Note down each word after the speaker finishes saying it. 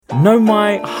No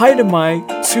mai, haere mai,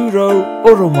 tūrau,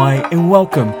 oro mai, and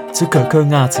welcome to Koko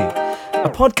Ngāti, a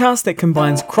podcast that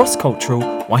combines cross-cultural,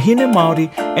 wahine Māori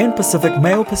and Pacific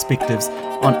male perspectives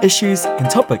on issues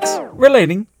and topics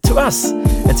relating to us.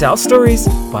 It's our stories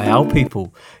by our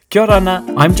people. Kia ora ana,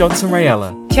 I'm Johnson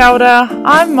Rayella. Kia ora,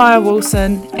 I'm Maya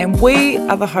Wilson, and we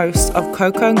are the hosts of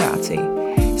Koko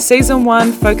Ngāti. Season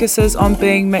 1 focuses on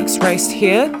being mixed race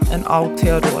here in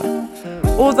Aotearoa.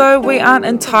 Although we aren't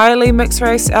entirely mixed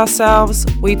race ourselves,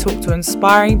 we talk to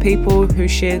inspiring people who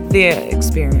share their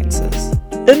experiences.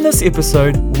 In this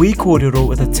episode, we kōrero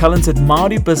with a talented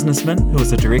Māori businessman who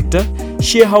is a director,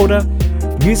 shareholder,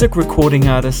 music recording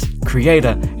artist,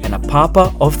 creator, and a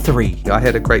papa of 3. I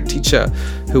had a great teacher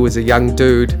who was a young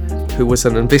dude who was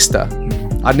an investor.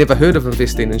 I'd never heard of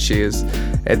investing in shares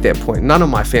at that point. None of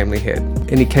my family had.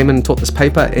 And he came in and taught this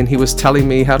paper, and he was telling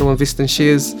me how to invest in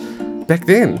shares back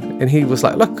then. And he was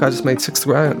like, look, I just made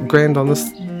 $6,000 on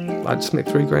this. I just made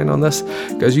 $3,000 on this.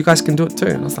 He goes, you guys can do it too.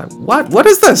 And I was like, what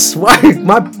is this? Why?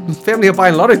 My family are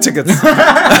buying lotto tickets.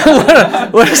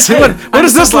 what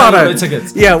is this lotto?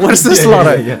 Tickets. Yeah, what is this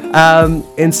lotto? Yeah.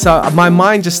 And so my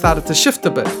mind just started to shift a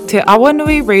bit. Te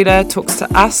Awanui Reader talks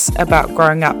to us about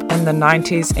growing up in the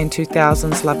 90s and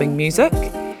 2000s loving music,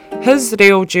 his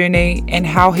real journey, and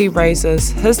how he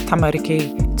raises his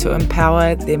tamariki to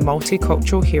empower their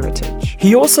multicultural heritage.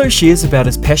 He also shares about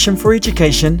his passion for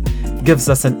education, gives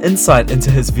us an insight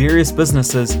into his various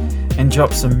businesses, and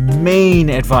drops some mean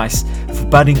advice for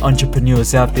budding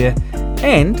entrepreneurs out there.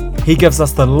 And he gives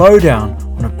us the lowdown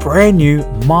on a brand new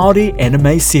Māori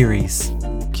anime series.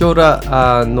 Kia ora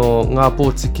no ngā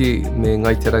pōtiki me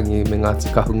Ngaiterangi me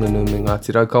Ngāti Kahungunu me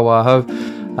Ngāti Raukawa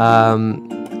ahau.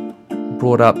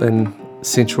 Brought up in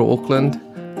central Auckland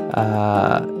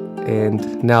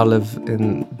and now live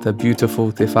in the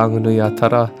beautiful Te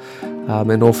Whanganui-a-Tara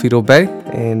in Ōwhiro Bay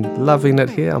and loving it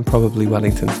here. I'm probably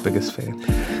Wellington's biggest fan.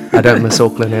 I don't miss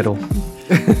Auckland at all.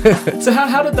 So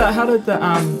how did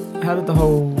the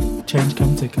whole change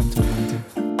come to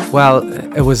Wellington? Well,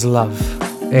 it was love.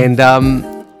 And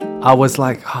I was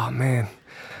like, oh man,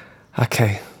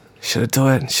 okay, should I do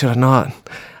it? Should I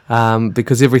not?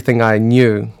 Because everything I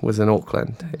knew was in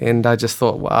Auckland, and I just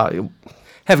thought, wow,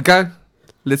 have a go,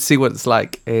 let's see what it's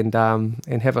like, and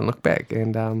haven't looked back.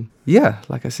 And yeah,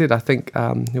 like I said, I think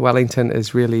Wellington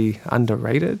is really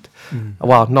underrated.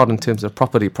 Well, not in terms of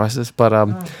property prices, but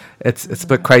it's a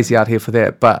bit crazy out here for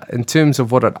that. But in terms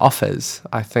of what it offers,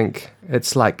 I think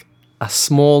it's like a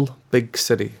small, big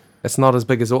city. It's not as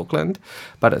big as Auckland,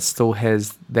 but it still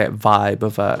has that vibe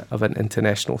of an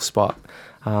international spot.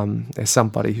 As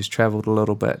somebody who's travelled a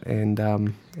little bit, and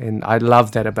I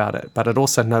love that about it. But it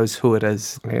also knows who it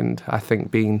is, and I think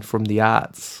being from the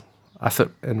arts, I fit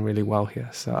in really well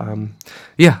here. So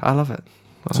yeah, I love it.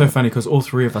 So funny because all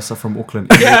 3 of us are from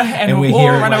Auckland. And we're all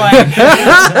here. run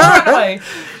Away.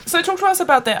 So talk to us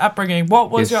about that upbringing. What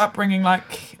was your upbringing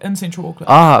like in central Auckland?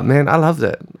 Ah, man, I loved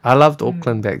it. I loved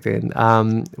Auckland back then.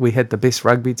 We had the best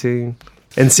rugby team.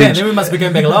 Then we must be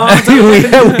going back a long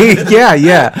time.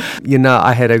 yeah. You know,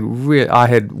 I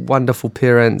had wonderful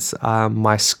parents.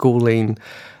 My schooling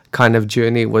kind of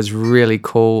journey was really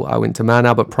cool. I went to Mount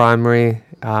Albert Primary.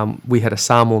 We had a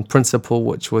Samoan principal,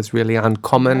 which was really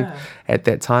uncommon at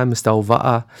that time, Mr.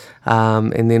 Ova'a.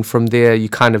 And then from there, you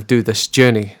kind of do this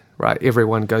journey, right?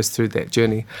 Everyone goes through that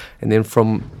journey. And then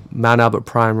from Mount Albert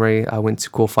Primary, I went to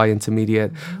Kōwhai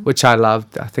Intermediate, which I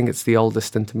loved. I think it's the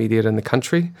oldest intermediate in the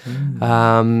country,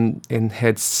 and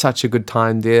had such a good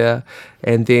time there.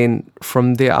 And then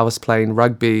from there, I was playing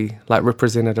rugby, like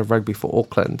representative rugby for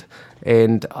Auckland.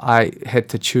 And I had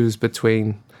to choose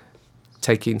between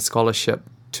taking scholarship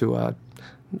to I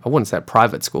wouldn't say a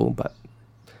private school, but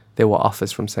there were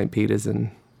offers from St. Peter's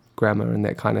and grammar and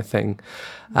that kind of thing.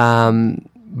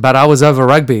 But I was over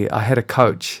rugby. I had a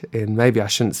coach, and maybe I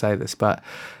shouldn't say this, but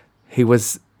it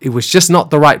was just not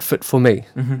the right fit for me.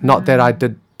 Not that I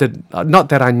not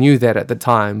that I knew that at the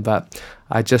time, but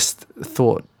I just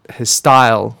thought his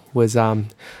style was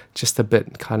just a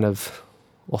bit kind of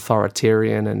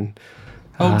authoritarian and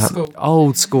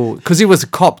old school. Because he was a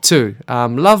cop too,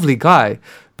 lovely guy,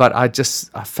 but I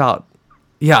felt.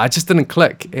 Yeah, I just didn't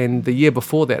click. And the year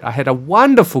before that, I had a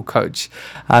wonderful coach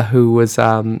who was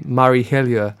Murray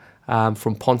Hellier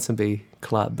from Ponsonby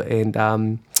Club. And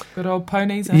good old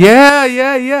ponies. Yeah.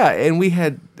 And we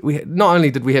had not only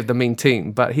did we have the mean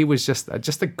team, but he was just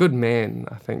a good man,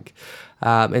 I think.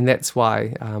 And that's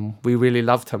why we really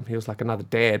loved him. He was like another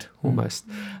dad almost.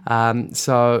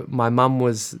 So my mum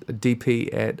was a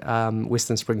DP at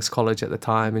Western Springs College at the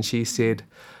time, and she said,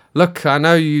 look, I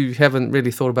know you haven't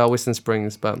really thought about Western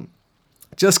Springs, but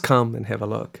just come and have a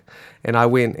look. And I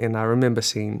went, and I remember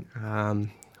seeing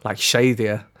like Shay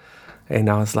there, and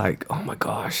I was like, oh my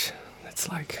gosh, it's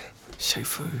like Shay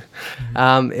Fu.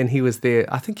 And he was there,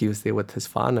 I think he was there with his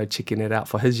whānau, checking it out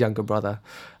for his younger brother.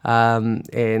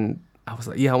 And I was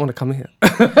like, yeah, I want to come here.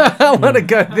 I want to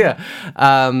go there.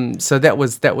 So that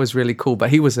was really cool. But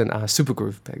he was in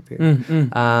Supergroove back then.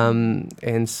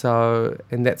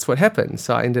 And that's what happened.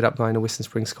 So I ended up going to Western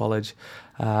Springs College.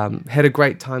 Had a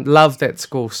great time. Loved that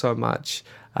school so much.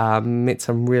 Met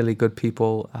some really good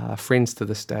people, friends to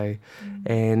this day.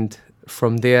 And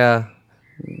from there,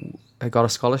 I got a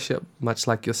scholarship, much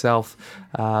like yourself,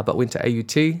 but went to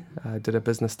AUT, did a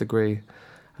business degree.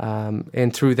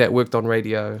 And through that worked on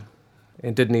radio,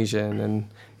 Indonesian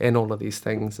and all of these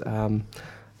things.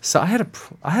 So I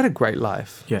had a great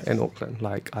life in Auckland.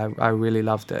 Like I really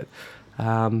loved it.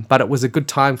 But it was a good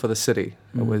time for the city.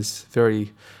 It was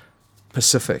very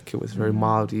Pacific. It was very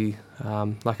Māori.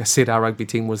 Like I said, our rugby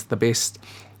team was the best.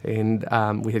 And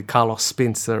we had Carlos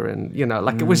Spencer, and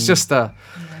it was just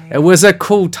it was a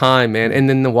cool time, man. And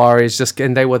then the Warriors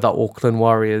and they were the Auckland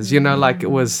Warriors, like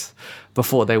it was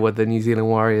before they were the New Zealand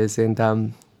Warriors. And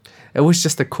it was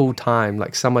just a cool time,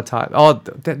 like summertime. Oh,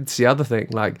 that's the other thing.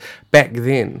 Like back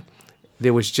then,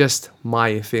 there was just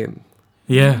My FM.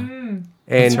 Yeah, and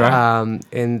that's right.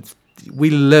 And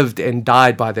we lived and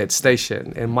died by that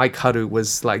station. And Mike Haru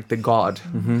was like the god.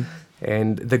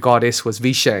 And the goddess was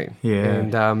Vishane,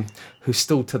 and who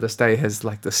still to this day has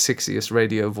like the sexiest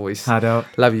radio voice. Hard out.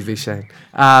 Love you, Vishane.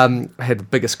 I had the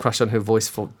biggest crush on her voice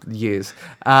for years.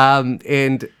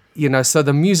 And so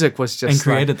the music was just and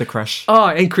created the crush. Oh,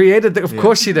 and created of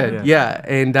course she did. Yeah.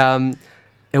 And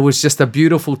it was just a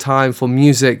beautiful time for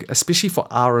music, especially for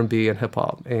R&B and hip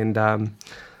hop. And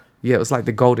it was like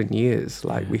the golden years.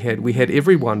 Like we had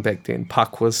everyone back then.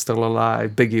 Puck was still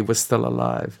alive. Biggie was still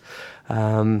alive.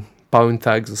 Bone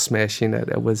Thugs were smashing it.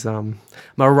 It was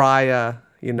Mariah,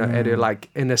 at her like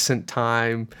innocent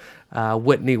time.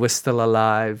 Whitney was still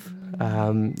alive.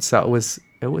 So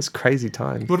it was crazy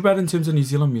times. What about in terms of New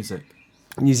Zealand music?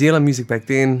 New Zealand music back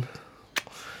then,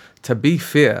 to be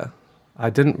fair, I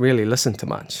didn't really listen to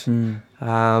much.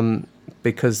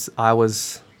 Because I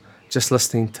was just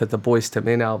listening to the Boyz II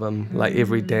Men album like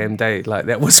every damn day. Like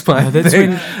that was my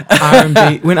thing.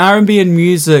 When R&B and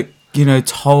music,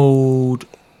 told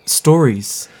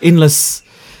stories, endless,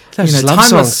 timeless love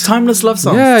songs. Love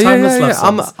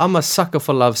songs. I'm a sucker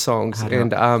for love songs,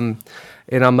 and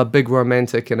I'm a big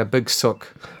romantic and a big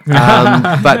sook.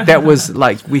 But that was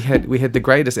like we had the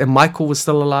greatest, and Michael was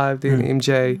still alive then.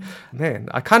 MJ, man,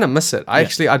 I kind of miss it. I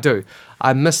do.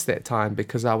 I miss that time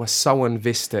because I was so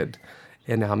invested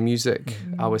in our music.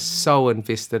 I was so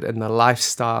invested in the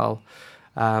lifestyle.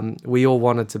 We all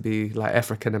wanted to be like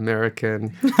African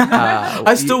American.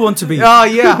 I still want to be. Oh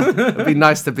yeah, it'd be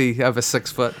nice to be over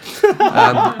 6 foot.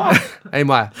 Hey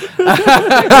Maya.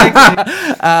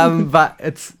 But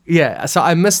it's so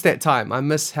I miss that time. I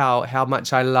miss how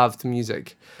much I loved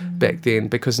music back then,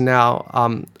 because now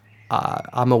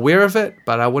I'm aware of it,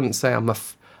 but I wouldn't say I'm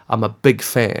a big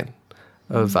fan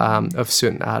of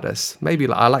certain artists. Maybe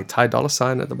I like Ty Dolla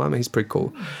 $ign at the moment. He's pretty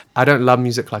cool. I don't love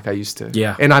music like I used to.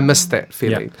 Yeah. And I miss that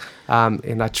feeling.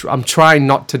 And I'm trying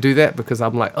not to do that because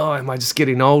I'm like, oh, am I just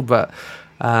getting old? But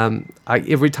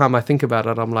every time I think about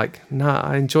it, I'm like, nah,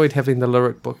 I enjoyed having the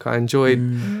lyric book. I enjoyed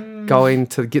going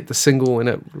to get the single when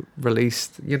it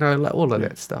released, like all of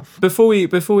that stuff. Before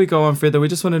we go on further, we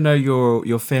just want to know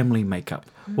your family makeup.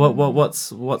 What's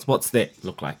that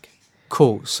look like?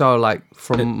 Cool. So, like,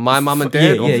 from my mum and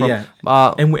dad?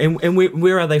 And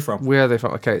where are they from? Where are they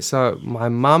from? Okay, so my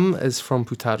mum is from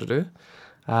Putaruru.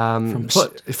 From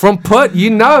Put. From Put,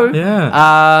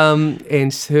 Yeah.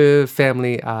 And her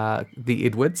family are the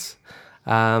Edwards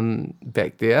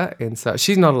back there. And so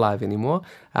she's not alive anymore.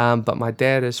 But my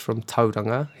dad is from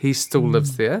Tauranga. He still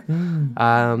lives there. In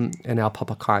our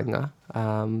Papakainga.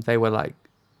 They were like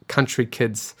country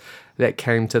kids that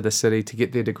came to the city to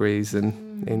get their degrees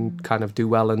and kind of do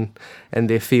well in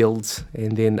their fields.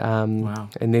 And then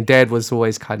and then Dad was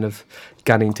always kind of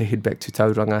gunning to head back to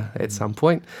Tauranga at some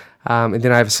point. And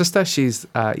then I have a sister. She's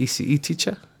a ECE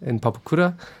teacher in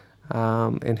Papakura.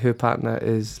 And her partner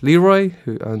is Leroy,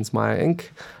 who owns Maya Inc.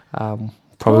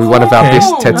 Probably one of our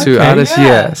best tattoo artists.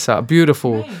 Yeah, so a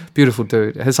beautiful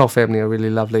dude. His whole family are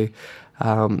really lovely.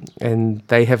 And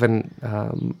they have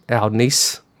our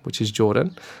niece, which is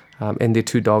Jordan. and their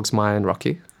 2 dogs, Maya and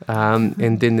Rocky.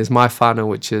 And then there's my whānau,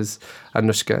 which is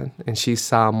Anushka, and she's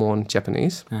Samoan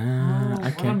Japanese.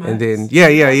 Okay. And then,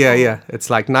 yeah. It's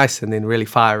like nice and then really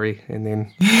fiery. And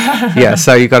then,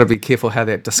 so you got to be careful how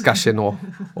that discussion or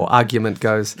argument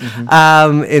goes.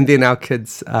 And then our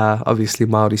kids are obviously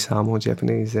Māori, Samoan,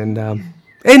 Japanese, and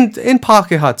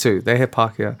Pākehā too. They have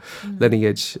Pākehā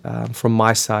lineage, from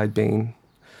my side being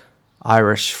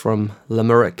Irish from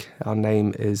Limerick. Our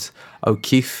name is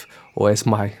O'Keefe, or as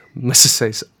my missus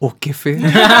says, O'Keefe.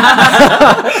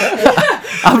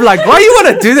 I'm like, why you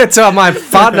want to do that to my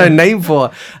whānau name for?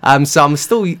 So I'm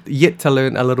still yet to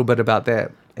learn a little bit about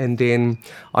that. And then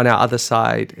on our other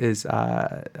side is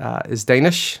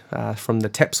Danish, from the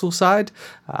Tapsel side.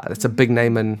 It's a big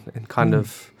name in kind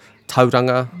of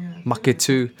tauranga,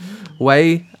 maketu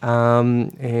way.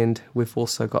 And we've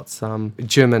also got some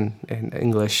German and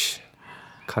English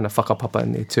kind of whakapapa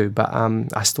in there too. But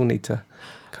I still need to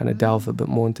kind of delve a bit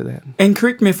more into that. And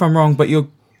correct me if I'm wrong, but your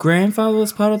grandfather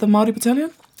was part of the Māori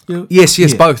battalion?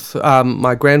 Yes, both.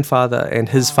 My grandfather and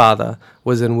his father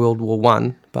was in World War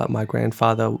One, but my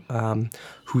grandfather,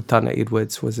 Hutana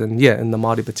Edwards, was in the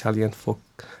Māori battalion for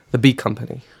the B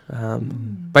Company.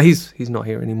 But he's not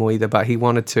here anymore either. But he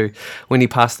wanted to, when he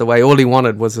passed away, all he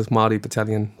wanted was his Māori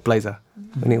battalion blazer.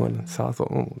 So I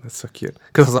thought, oh, that's so cute.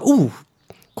 Because I was like, ooh,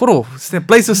 koro, is that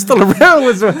blazer still around?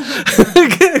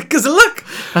 Because look.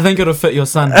 I think it'll fit your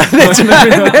son.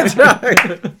 That's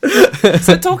right.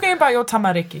 So talking about your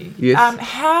tamariki, yes.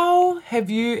 How have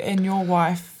you and your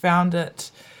wife found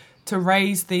it to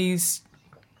raise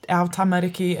our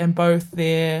tamariki in both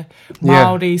their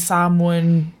Māori,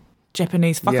 Samoan,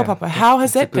 Japanese whakapapa? How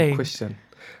has that been?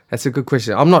 That's a good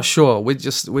question. I'm not sure. We're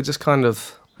just kind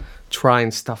of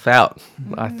trying stuff out.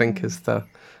 I think is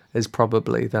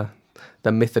probably the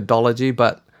methodology.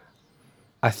 But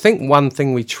I think one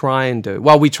thing we tried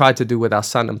to do with our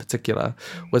son in particular,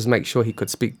 was make sure he could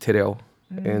speak te reo.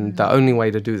 And the only way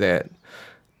to do that,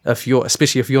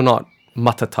 especially if you're not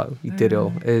matatau i te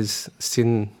reo, is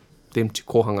send them to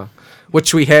kohanga,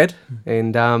 which we had,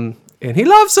 and he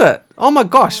loves it. Oh my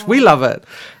gosh, we love it.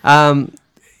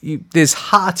 There's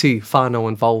hearty whānau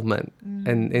involvement,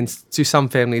 and to some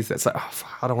families that's like, oh,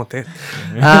 I don't want that.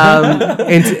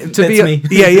 And to be me.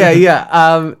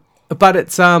 Yeah. But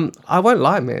it's I won't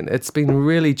lie, man. It's been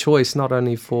really choice, not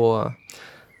only for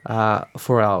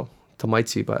our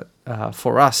tamaiti, but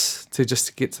for us to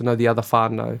just get to know the other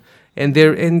whānau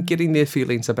and getting their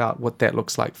feelings about what that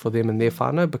looks like for them and their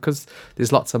whānau, because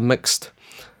there's lots of mixed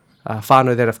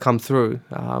whānau that have come through.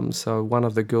 So one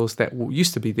of the girls that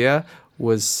used to be there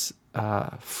was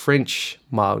French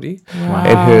Māori,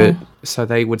 and so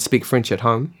they would speak French at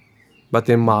home, but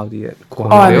then Māori at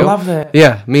kohanga. Oh, I love that.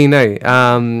 Yeah, me nei.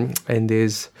 And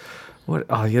there's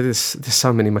there's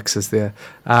so many mixes there.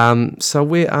 So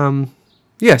we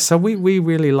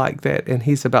really like that, and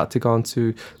he's about to go on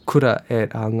to kura at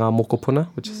Ngā Mokopuna,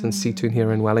 which is in Seatoon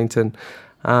here in Wellington.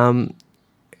 And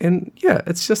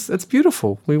it's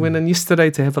beautiful. We went in yesterday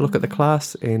to have a look at the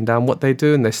class and what they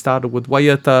do, and they started with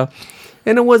waiata,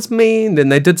 and it was me, and then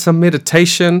they did some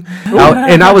meditation.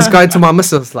 And I was going to my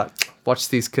missus like, watch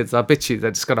these kids, I bet you they're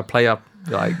just going to play up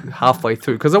like halfway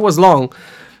through, because it was long.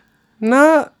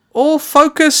 Nah, all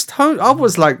focused. I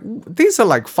was like, these are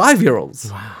like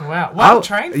 5-year-olds. Wow. Well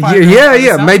trained.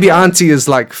 Yeah. Maybe auntie is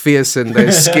like fierce and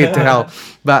they're scared to hell.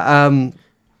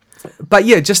 But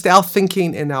yeah, just our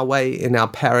thinking and our way and our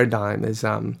paradigm is,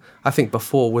 I think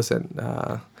before wasn't,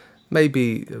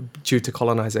 maybe due to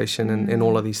colonization and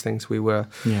all of these things, we were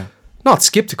not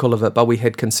skeptical of it, but we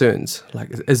had concerns.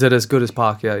 Like, is it as good as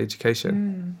Pākehā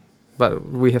education? But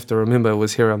we have to remember it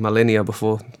was here a millennia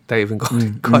before they even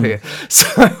got here. So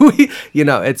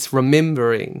it's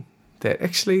remembering that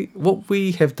actually what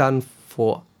we have done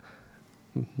for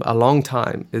a long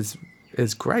time is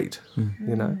great.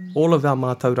 All of our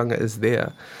mātauranga is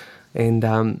there, and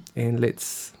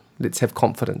let's have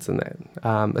confidence in that,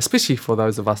 especially for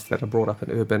those of us that are brought up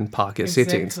in urban Pākehā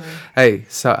settings. Hey,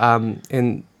 so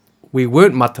and we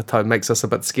weren't matatau makes us a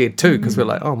bit scared too, because we're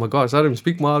like, oh my gosh, I don't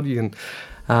speak Māori, and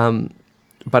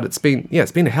but it's been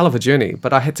a hell of a journey.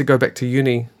 But I had to go back to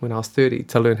uni when I was 30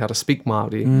 to learn how to speak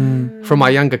Māori from my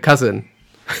younger cousin,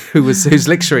 who's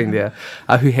lecturing there,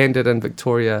 who handed in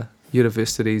Victoria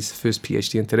University's first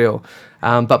PhD in te reo.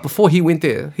 But before he went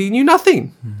there, he knew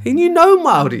nothing. He knew no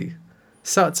Māori.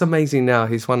 So it's amazing now.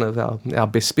 He's one of our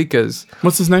best speakers.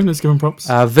 What's his name? Let's give him props.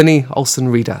 Vinny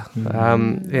Olsen-Reader.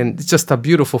 And it's just a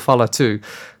beautiful fella too.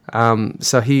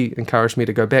 So he encouraged me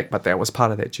to go back, but that was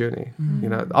part of that journey.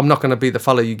 I'm not going to be the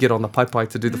fella you get on the pai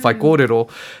to do the whai kōrero,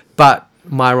 but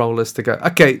my role is to go,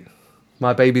 okay,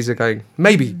 my babies are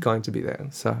maybe going to be there.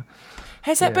 So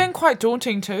has that been quite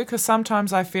daunting too? Because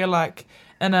sometimes I feel like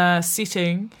in a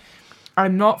setting,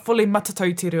 I'm not fully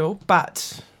matatou te reo,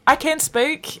 but I can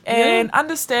speak and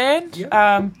understand,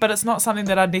 but it's not something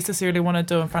that I'd necessarily want to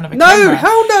do in front of a camera. No,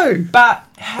 hell no. But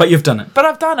you've done it. But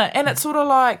I've done it, and it's sort of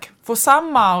like, for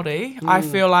some Māori, I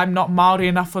feel I'm not Māori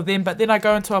enough for them, but then I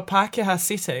go into a Pākehā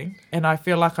setting, and I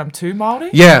feel like I'm too Māori.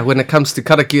 Yeah, when it comes to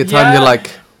karakia time, you're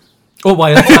like... Or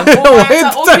why? Or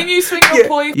can you swing your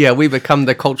poi? Yeah, we become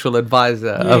the cultural advisor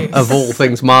of all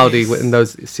things Māori in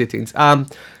those settings.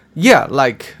 Yeah,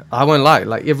 like, I won't lie,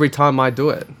 like, every time I do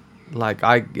it, like,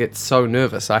 I get so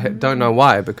nervous. I don't know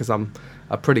why, because I'm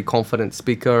a pretty confident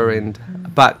speaker,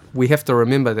 but we have to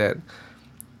remember that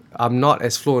I'm not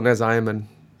as fluent as I am in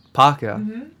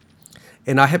Pākehā,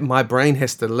 and my brain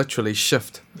has to literally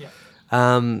shift,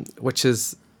 which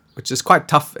is quite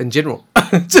tough in general,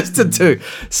 just to do.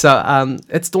 So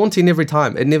it's daunting every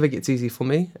time. It never gets easy for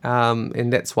me,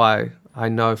 and that's why I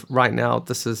know right now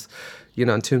this is,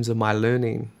 in terms of my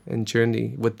learning and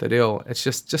journey with the reo, it's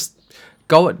just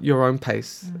go at your own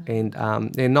pace and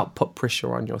not put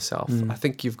pressure on yourself. I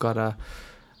think you've got to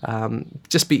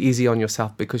just be easy on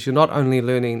yourself, because you're not only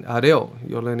learning a reo,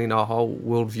 you're learning a whole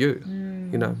worldview,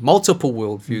 multiple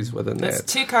worldviews within that.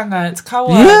 It's tikanga, it's kawa,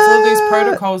 it's all these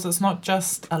protocols, it's not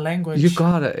just a language. You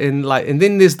got it. And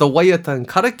then there's the waiata and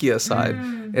karakia side.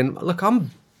 And look,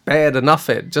 I'm bad enough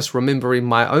at just remembering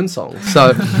my own song.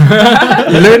 So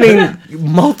learning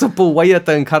multiple waiata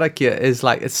and karakia is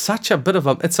like, it's such a bit of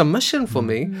it's a mission for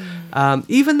me.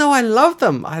 Even though I love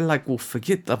them, I will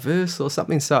forget the verse or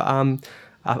something. So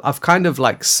I've kind of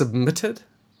submitted,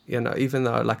 even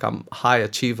though I'm high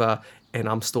achiever, and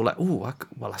I'm still like,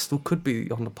 I still could be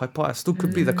on the paipai, I still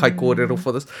could be the kai kōrero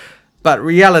for this. But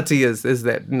reality is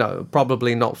that, no,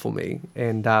 probably not for me.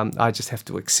 And I just have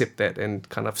to accept that and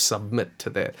kind of submit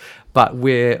to that. But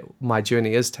where my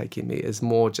journey is taking me is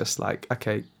more just like,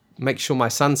 okay, make sure my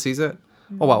son sees it.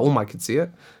 All my kids see it.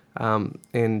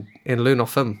 And learn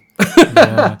off him.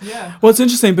 Yeah. Well, it's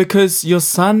interesting because your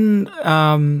son,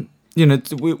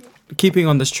 we're keeping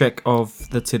on this track of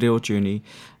the te reo journey,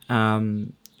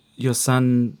 your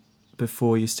son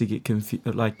before used to get confused,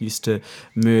 used to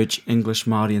merge English,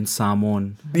 Māori and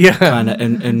Samoan kind of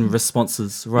in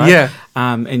responses, right? Yeah.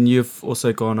 And you've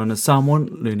also gone on a Samoan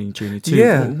learning journey too.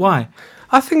 Yeah. Why?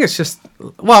 I think it's just,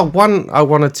 one, I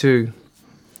wanted to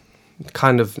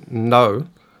kind of know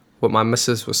what my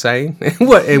missus was saying.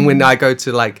 And when I go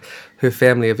to her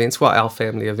family events, our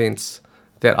family events,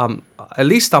 that I'm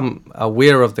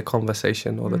aware of the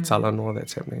conversation or the talan or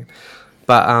that's happening.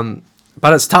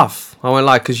 But it's tough, I won't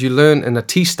lie, because you learn in a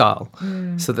T style.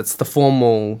 So that's the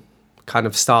formal kind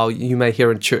of style you may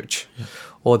hear in church,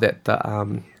 or that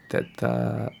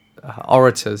the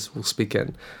orators will speak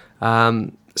in.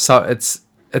 So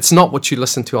it's not what you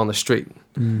listen to on the street.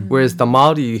 Whereas the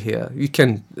Māori you hear,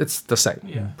 it's the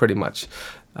same, pretty much.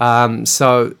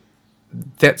 So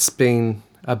that's been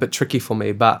a bit tricky for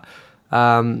me. But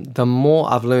the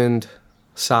more I've learned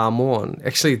Samoan,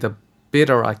 actually the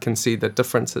better I can see the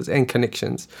differences and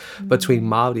connections between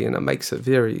Māori, and it makes it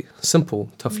very simple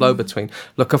to flow between.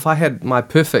 Look, if I had my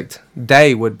perfect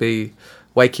day, would be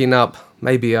waking up,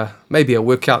 maybe a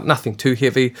workout, nothing too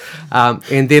heavy,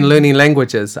 and then learning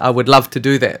languages. I would love to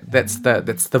do that. That's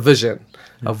the vision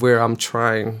of where I'm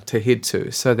trying to head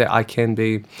to, so that I can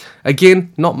be,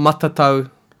 again, not matatau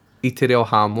I te reo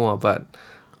hāmoa, but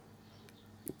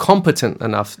competent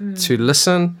enough to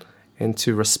listen and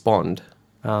to respond.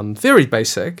 Very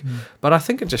basic, but I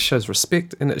think it just shows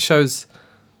respect, and it shows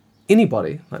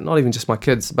anybody, not even just my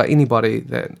kids, but anybody,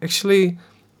 that actually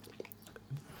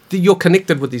you're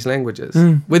connected with these languages,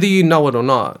 whether you know it or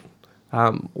not.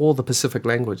 All the Pacific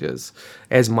languages,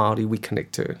 as Māori, we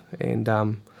connect to, and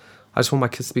I just want my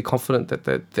kids to be confident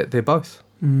that they're both.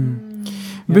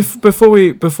 Before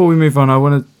we move on, I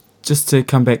wanted just to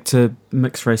come back to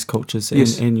mixed race cultures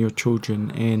and your children,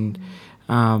 and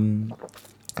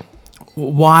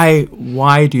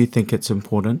why do you think it's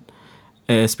important,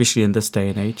 especially in this day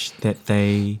and age, that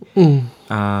they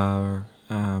are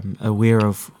aware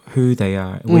of who they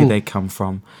are, where they come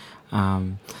from,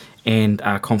 and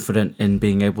are confident in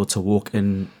being able to walk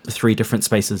in 3 different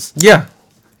spaces?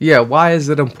 Why is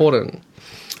it important?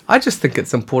 I just think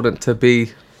it's important to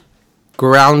be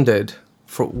grounded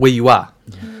for where you are,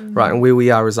 right? And where we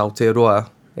are is Aotearoa,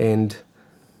 and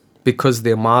because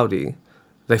they're Māori,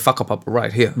 they whakapapa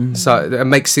right here. So it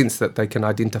makes sense that they can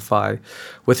identify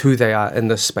with who they are in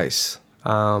this space.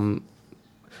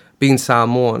 Being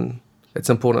Samoan, it's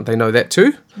important they know that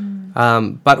too,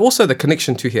 but also the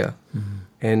connection to here.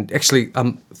 and actually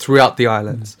throughout the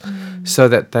islands, so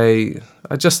that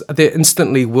they're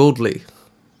instantly worldly.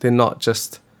 They're not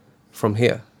just from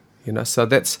here, you know. So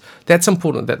that's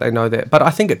important that they know that. But I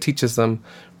think it teaches them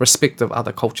respect of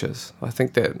other cultures. I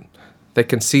think that they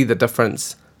can see the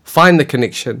difference, find the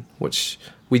connection, which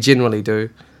we generally do,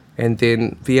 and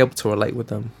then be able to relate with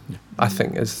them. I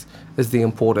think is the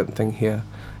important thing here.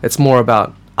 It's more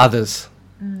about others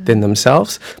than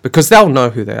themselves, because they'll know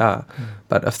who they are.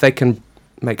 But if they can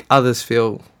make others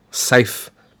feel safe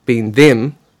being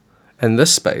them in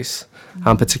this space,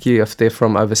 particularly if they're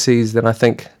from overseas, then I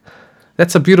think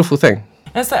that's a beautiful thing.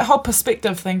 It's that whole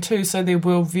perspective thing too, so their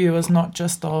worldview is not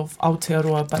just of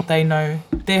Aotearoa, but they know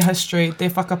their history, their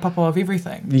whakapapa of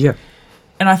everything. Yeah.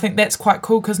 And I think that's quite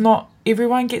cool, because not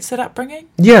everyone gets that upbringing,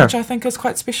 Yeah. which I think is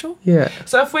quite special. Yeah.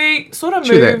 So if we sort of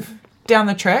True move down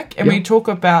the track and Yeah. we talk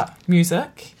about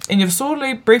music, and you've sort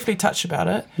of briefly touched about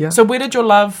it. Yeah. So where did your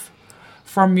love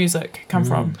from music come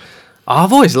from?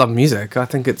 I've always loved music. I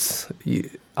think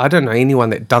I don't know anyone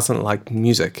that doesn't like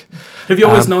music. Have you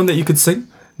always known that you could sing?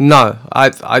 No,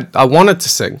 I wanted to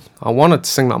sing. I wanted to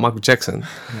sing like Michael Jackson.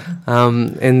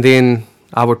 And then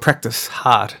I would practice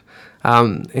hard.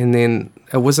 And then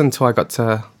it wasn't until I got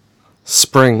to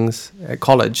Springs at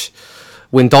college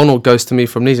when Donald goes to me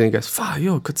from New Zealand, he goes, "Wow,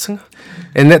 you're a good singer."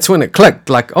 And that's when it clicked,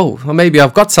 like, oh, well, maybe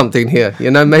I've got something here,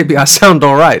 you know, maybe I sound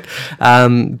all right.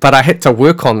 But I had to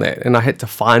work on that, and I had to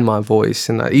find my voice.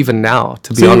 And even now,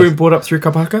 to be So you honest, were brought up through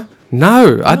kapahaka?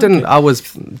 no, I didn't. I was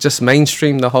just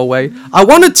mainstream the whole way. I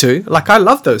wanted to, like, I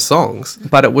love those songs,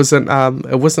 but it wasn't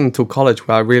until college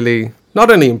where I really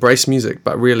not only embraced music,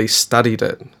 but really studied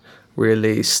it,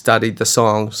 really studied the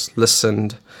songs,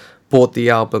 listened, bought the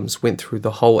albums, went through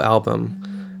the whole album.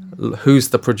 Who's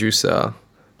the producer?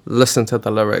 Listen to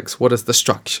the lyrics. What is the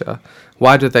structure?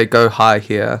 Why do they go high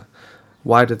here?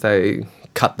 Why do they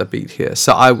cut the beat here?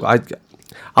 So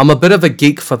I'm a bit of a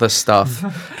geek for this stuff,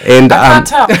 and I can't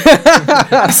tell.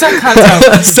 I so can't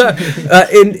tell. so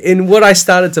in what I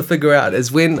started to figure out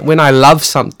is when I love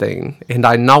something and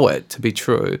I know it to be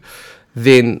true,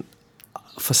 then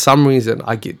for some reason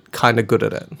I get kind of good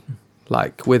at it.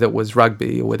 Like whether it was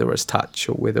rugby or whether it was touch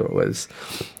or whether it was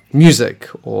music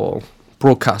or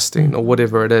broadcasting or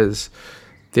whatever it is,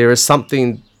 there is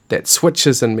something that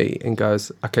switches in me and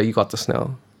goes, okay, you got this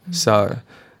now. So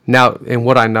now, and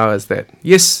what I know is that,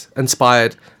 yes,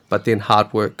 inspired, but then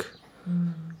hard work,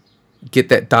 get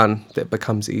that done, that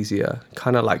becomes easier.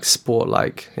 Kind of like sport,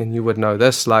 and you would know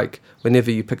this, like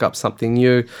whenever you pick up something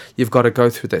new, you've got to go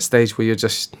through that stage where you're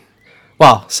just,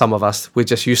 well, some of us, we're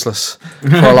just useless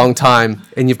for a long time,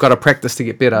 and you've got to practice to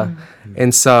get better.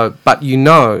 And so, but you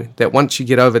know that once you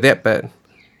get over that bit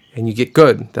and you get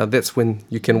good, that's when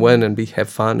you can win and have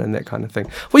fun and that kind of thing.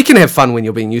 Well, you can have fun when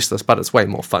you're being useless, but it's way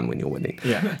more fun when you're winning.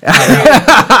 Yeah.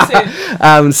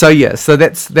 So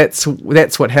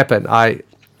that's what happened.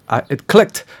 It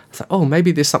clicked. I was like, oh,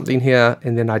 maybe there's something here,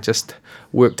 and then I just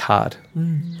worked hard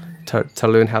to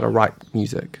learn how to write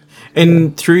music.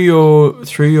 And through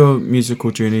your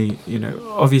musical journey, you know,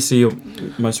 obviously you're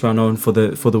most well known for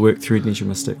the work through Ninja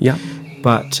Mystic. Yeah.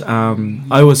 But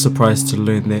I was surprised to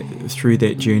learn that through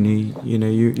that journey, you know,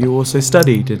 you also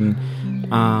studied, and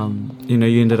you know,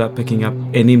 you ended up picking up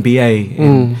an MBA.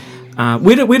 And,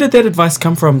 where did that advice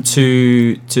come from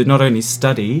to not only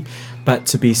study, but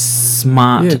to be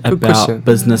smart about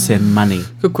business and money?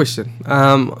 Good question.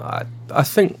 I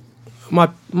think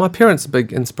my parents'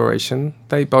 big inspiration.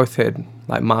 They both had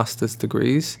like master's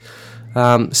degrees,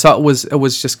 so it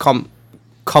was just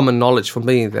common knowledge for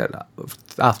me that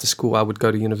after school I would go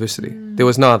to university. There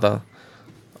was no other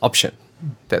option.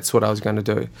 That's what I was going to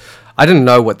do. I didn't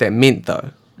know what that meant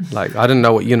though. Like I didn't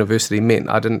know what university meant.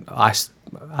 I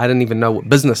didn't even know what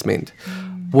business meant.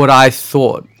 What I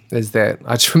thought is that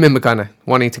I just remember kind of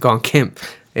wanting to go on camp,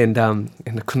 and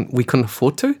we couldn't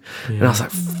afford to, and I was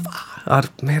like, I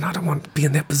don't want to be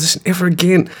in that position ever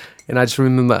again. And I just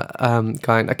remember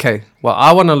going, okay, well,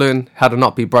 I want to learn how to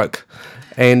not be broke.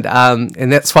 And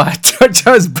that's why I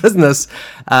chose business.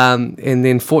 And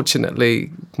then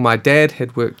fortunately, my dad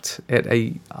had worked at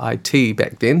AIT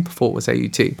back then, before it was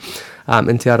AUT,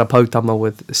 in Te Ara Pautama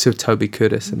with Sir Toby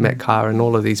Curtis and Matt Carr and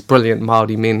all of these brilliant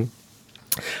Māori men.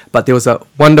 But there was a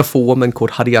wonderful woman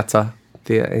called Hariata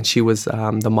there, and she was the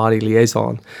Māori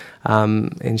liaison.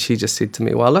 And she just said to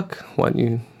me, well, look, why don't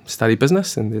you study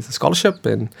business, and there's a scholarship,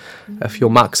 and if your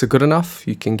marks are good enough,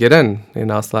 you can get in.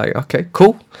 And I was like, okay,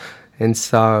 cool. And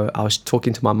so I was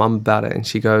talking to my mum about it, and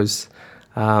she goes,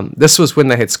 this was when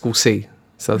they had School C,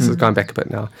 so this is going back a bit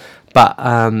now. But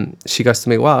she goes to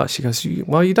me,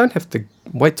 you don't have to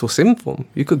wait till 7th form.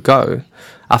 You could go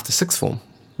after 6th form.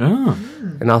 Oh.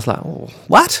 And I was like, oh,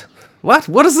 what?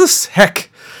 What is this heck?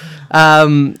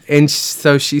 And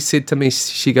so she said to me,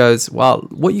 she goes, well,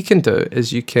 what you can do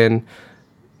is you can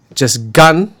just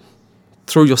gun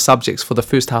through your subjects for the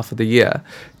first half of the year,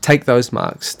 take those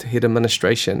marks to head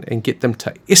administration and get them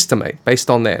to estimate based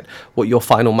on that what your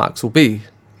final marks will be.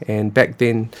 And back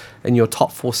then, in your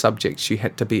top 4 subjects, you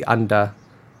had to be under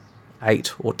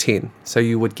 8 or 10. So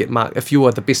you would get marked. If you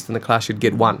were the best in the class, you'd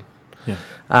get 1. Yeah.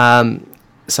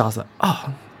 So I was like,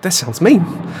 oh, that sounds mean.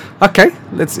 Okay,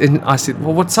 and I said,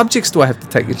 well, what subjects do I have to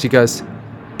take? And she goes,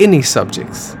 any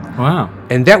subjects. Wow.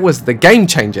 And that was the game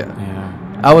changer.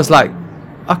 Yeah. I was like,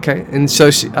 okay. And so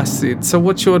I said, so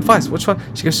what's your advice? Which one?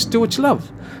 She goes, do what you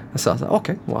love. And so I was like,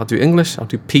 okay, well, I'll do English, I'll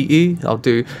do PE, I'll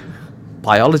do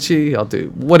biology, I'll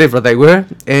do whatever they were.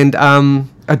 And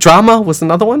a drama was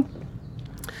another one.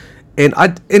 And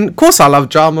of course I love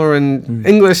drama and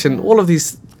English and all of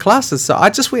these classes, so I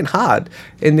just went hard.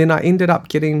 And then I ended up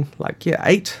getting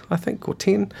 8, I think, or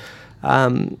 10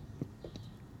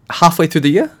 halfway through the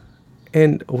year.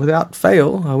 And without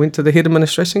fail, I went to the head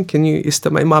administration, can you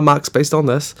estimate my marks based on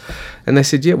this? And they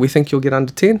said, yeah, we think you'll get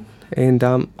under 10. And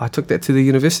I took that to the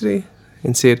university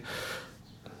and said,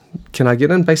 can I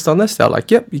get in based on this? They were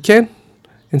like, yep, you can.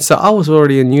 And so I was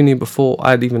already in uni before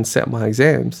I'd even sat my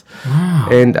exams. Wow.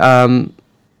 And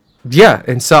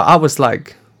and so I was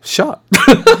like, shot.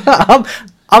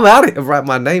 I'm out of here, write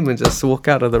my name and just walk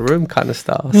out of the room kind of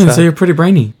style. Yeah, so you're pretty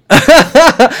brainy.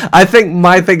 I think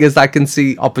my thing is I can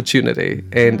see opportunity,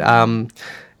 and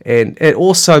it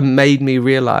also made me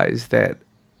realize that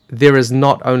there is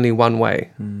not only one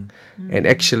way, and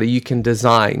actually you can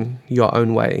design your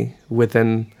own way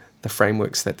within the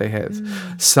frameworks that they have.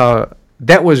 So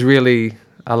that was really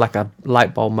like a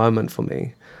light bulb moment for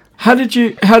me. How did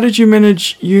you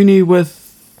manage uni with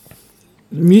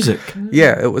music?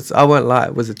 Yeah, it was. I won't lie,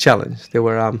 it was a challenge. There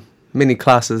were many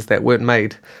classes that weren't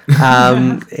made,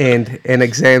 and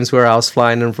exams where I was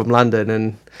flying in from London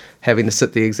and having to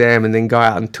sit the exam and then go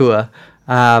out and tour,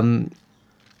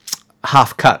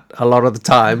 half cut a lot of the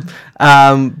time.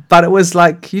 But it was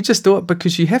like you just do it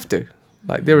because you have to.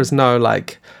 Like there is no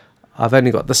like, I've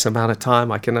only got this amount of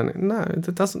time. I can only, no,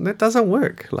 that doesn't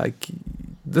work. Like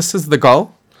this is the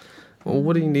goal. Well,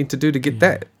 what do you need to do to get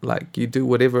that? Like you do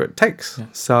whatever it takes. Yeah.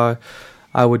 So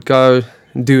I would go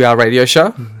and do our radio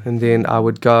show, and then I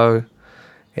would go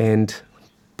and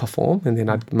perform, and then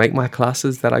I'd make my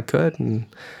classes that I could, and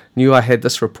knew I had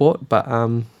this report, but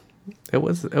it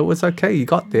was okay. You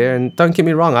got there, and don't get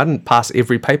me wrong, I didn't pass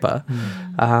every paper.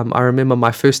 I remember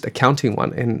my first accounting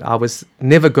one, and I was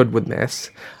never good with maths.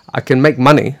 I can make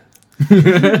money,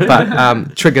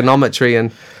 but trigonometry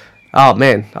and oh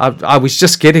man, I was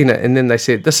just getting it, and then they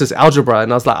said this is algebra,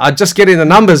 and I was like, I'm just getting the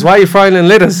numbers. Why are you throwing in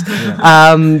letters?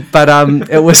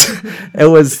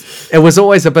 It was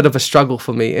always a bit of a struggle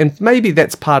for me, and maybe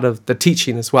that's part of the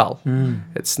teaching as well.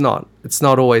 It's not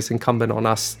always incumbent on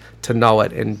us to know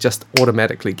it and just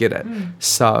automatically get it.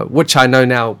 So, which I know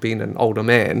now, being an older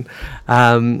man.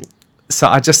 So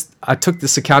I took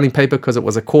this accounting paper because it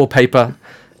was a core paper,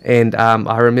 and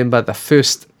I remember the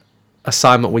first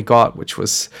assignment we got, which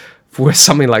was for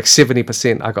something like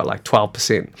 70%, I got like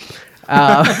 12%.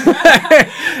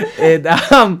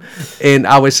 And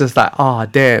I was just like, oh,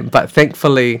 damn. But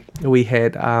thankfully, we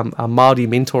had a Māori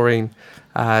mentoring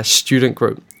student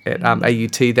group at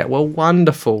AUT that were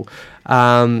wonderful.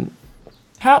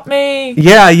 Help me.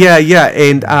 Yeah.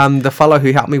 And the fellow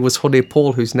who helped me was Hone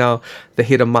Paul, who's now the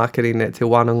head of marketing at Te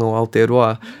Wānanga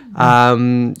Aotearoa.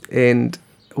 And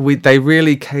they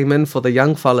really came in for the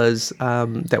young fellas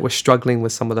that were struggling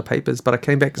with some of the papers, but I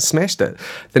came back and smashed it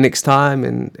the next time.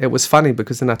 And it was funny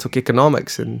because then I took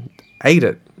economics and ate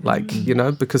it,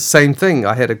 because same thing.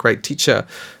 I had a great teacher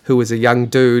who was a young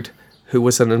dude who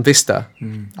was an investor.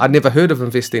 I'd never heard of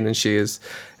investing in shares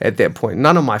at that point.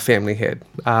 None of my family had.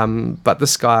 But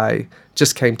this guy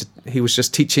he was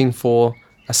just teaching for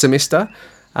a semester,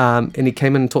 and he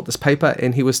came in and taught this paper,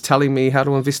 and he was telling me how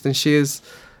to invest in shares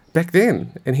back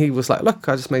then. And he was like, look,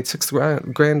 I just made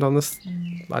 $6,000 on this.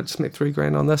 I just made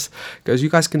 $3,000 on this. He goes, you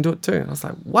guys can do it too. And I was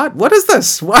like, what is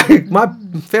this? Why my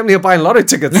family are buying lotto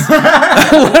tickets?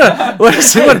 what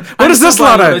is this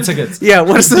lotto tickets? Yeah,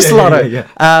 what is this lotto? Yeah.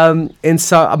 And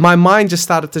so my mind just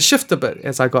started to shift a bit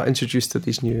as I got introduced to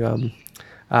these new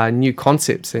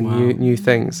concepts and new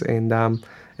things. And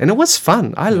it was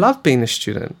fun. I loved being a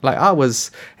student. Like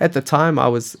at the time I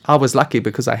was lucky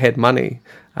because I had money,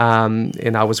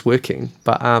 and I was working.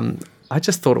 But I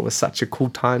just thought it was such a cool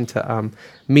time to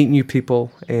meet new people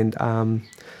and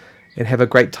have a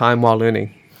great time while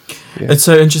learning. It's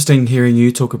so interesting hearing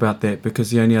you talk about that,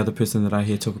 because the only other person that I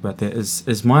hear talk about that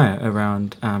is Maya,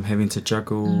 around having to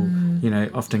juggle,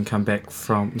 often come back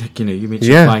from, you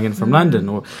mentioned flying in from London,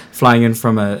 or flying in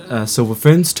from a Silver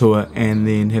Ferns tour and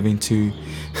then having to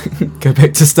go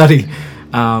back to study.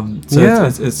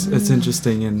 It's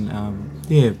interesting,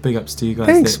 and big ups to you guys.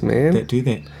 Thanks, that, man. that do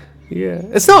that. Yeah,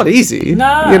 it's not easy, No.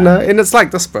 and it's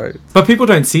like this, bro. But people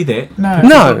don't see that.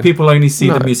 No. People only see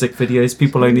the music videos.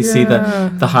 People only see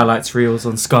the highlights reels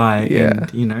on Sky. Yeah.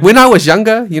 And, When I was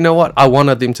younger, you know what? I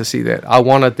wanted them to see that. I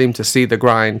wanted them to see the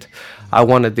grind. I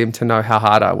wanted them to know how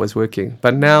hard I was working.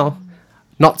 But now,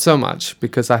 not so much,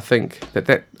 because I think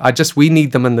we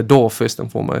need them in the door first and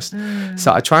foremost.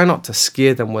 So I try not to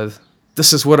scare them with,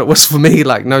 this is what it was for me,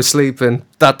 like no sleep and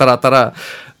da-da-da-da-da.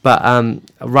 But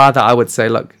rather I would say,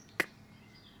 look,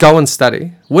 go and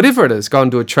study, whatever it is, go and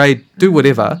do a trade, do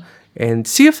whatever, and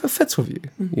see if it fits with you,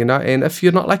 and if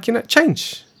you're not liking it,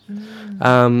 change.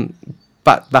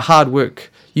 But the hard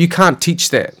work, you can't teach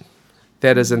that.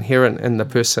 That is inherent in the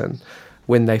person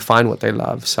when they find what they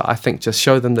love. So I think just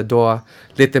show them the door,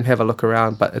 let them have a look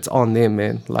around, but it's on them,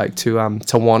 man, like to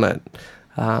want it.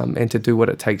 And to do what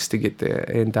it takes to get there,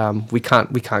 and we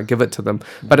can't give it to them,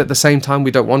 but at the same time we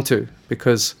don't want to,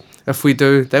 because if we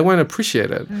do, they won't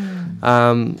appreciate it.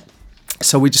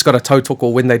 So we just got to toe talk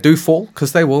when they do fall,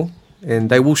 because they will, and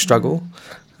they will struggle,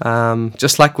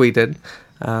 just like we did.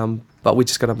 But we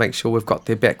just got to make sure we've got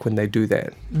their back when they do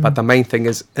that. But the main thing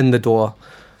is in the door,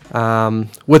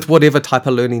 with whatever type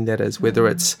of learning that is, whether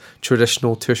it's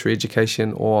traditional tertiary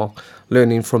education or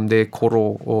learning from their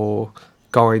koro, or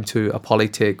going to a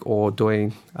polytech, or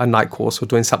doing a night course, or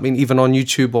doing something even on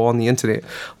YouTube or on the internet,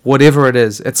 whatever it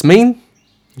is, it's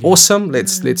awesome.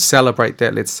 Let's celebrate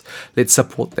that. Let's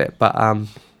support that.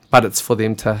 But it's for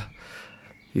them to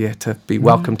be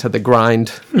welcome to the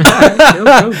grind.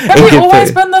 Have you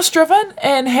always been this driven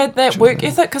and had that work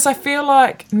ethic? Because I feel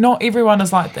like not everyone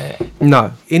is like that.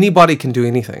 No, anybody can do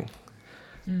anything,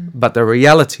 but the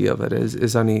reality of it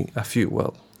is only a few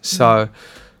will. So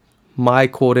my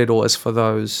kōrero is for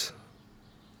those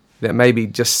that may be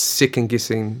just second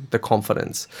guessing the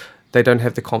confidence. They don't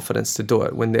have the confidence to do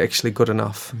it when they're actually good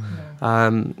enough.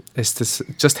 Is to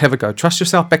just have a go. Trust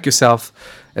yourself, back yourself.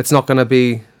 It's not going to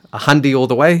be a hundy all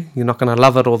the way. You're not going to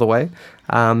love it all the way.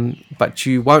 But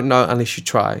you won't know unless you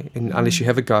try, and unless you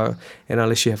have a go, and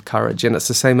unless you have courage. And it's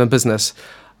the same in business.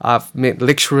 I've met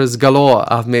lecturers galore.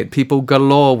 I've met people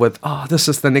galore with, this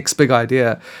is the next big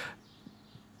idea,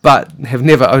 but have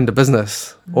never owned a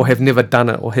business, or have never done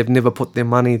it, or have never put their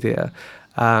money there.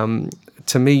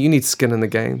 To me, you need skin in the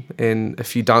game, and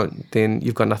if you don't, then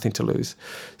you've got nothing to lose.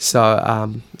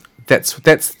 So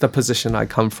that's the position I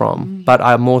come from. But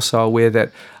I'm also aware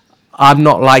that I'm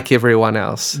not like everyone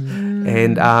else,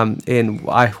 and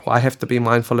I have to be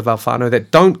mindful of our whānau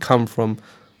that don't come from,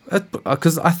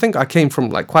 because I think I came from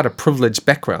like quite a privileged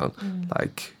background,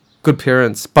 like good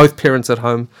parents, both parents at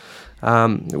home.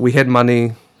 We had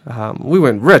money. We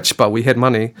weren't rich, but we had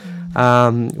money.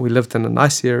 We lived in a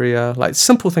nice area, like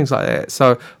simple things like that.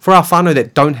 So for our whānau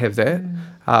that don't have that,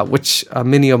 which are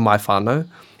many of my whānau,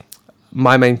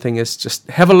 my main thing is just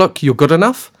have a look. You're good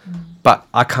enough, but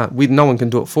I can't. No one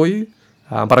can do it for you.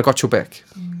 But I got your back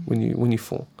when you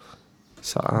fall.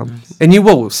 So and you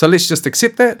will. So let's just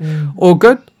accept that. All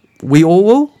good. We all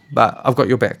will. But I've got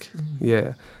your back.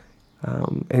 Yeah.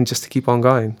 And just to keep on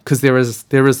going, because there is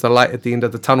the light at the end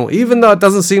of the tunnel, even though it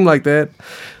doesn't seem like that.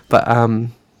 But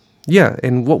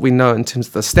and what we know in terms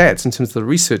of the stats, in terms of the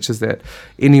research, is that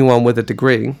anyone with a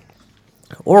degree,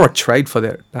 or a trade for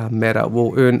that matter,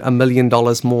 will earn $1 million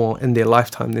more in their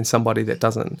lifetime than somebody that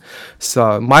doesn't.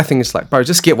 So my thing is like, bro,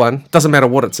 just get one. Doesn't matter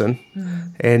what it's in,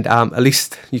 and at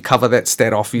least you cover that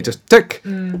stat off. You just tick,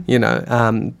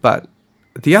 But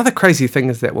the other crazy thing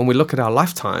is that when we look at our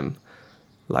lifetime,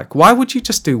 like, why would you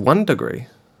just do one degree?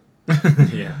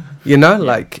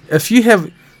 Like if you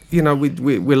have,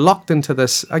 we're locked into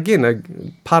this,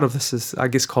 again, part of this is, I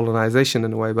guess, colonization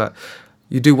in a way, but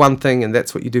you do one thing and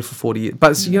that's what you do for 40 years.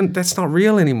 But that's not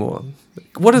real anymore.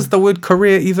 What does the word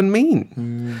career even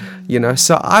mean?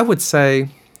 So I would say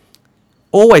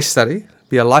always study,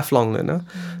 be a lifelong learner,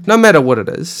 no matter what it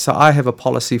is. So I have a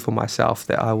policy for myself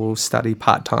that I will study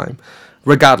part-time,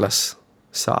 regardless.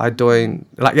 So I'm doing,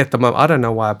 like at the moment, I don't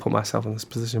know why I put myself in this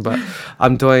position, but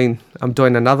I'm doing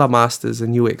another master's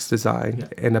in UX design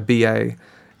and a BA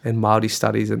in Māori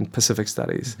studies and Pacific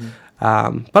studies.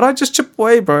 But I just chip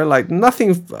away, bro, like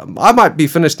nothing. I might be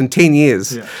finished in 10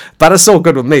 years, but it's all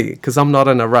good with me because I'm not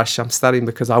in a rush. I'm studying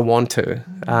because I want to.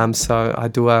 So I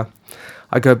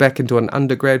go back and do an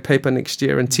undergrad paper next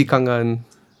year in tikanga, and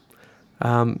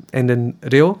and in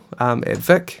Reo at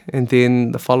Vic, and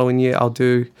then the following year I'll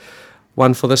do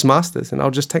one for this Masters, and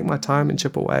I'll just take my time and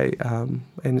chip away, and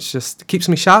it's just, it keeps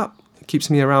me sharp, it keeps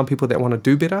me around people that want to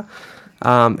do better,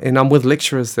 and I'm with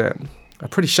lecturers that are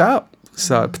pretty sharp.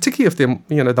 So particularly if they're,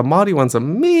 you know, the Māori ones are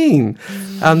mean,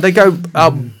 they go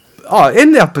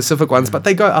in their Pacific ones, but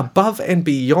they go above and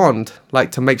beyond,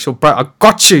 like to make sure, bro, I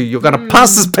got you, you're gonna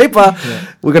pass this paper,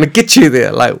 we're gonna get you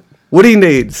there, like, what do you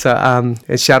need? So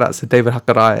and shout outs to David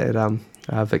Hakarai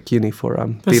at Vic Uni for That's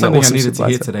being an something awesome I needed to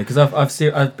hear supervisor. today,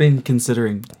 because I've been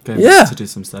considering going Yeah. back to do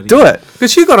some study. Do it,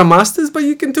 because you got a master's, but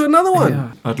you can do another one.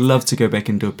 Yeah. I'd love to go back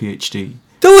and do a PhD.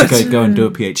 Do it. Go and do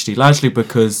a PhD, largely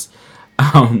because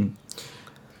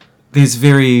there's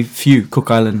very few Cook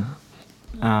Island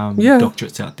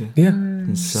doctorates out there. Yeah,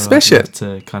 And so smash I'd love it.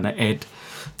 to kind of add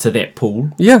to that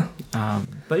pool. Yeah.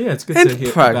 But yeah, it's good And to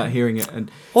hear Prague. about hearing it. And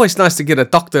Always nice to get a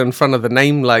doctor in front of the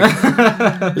name, like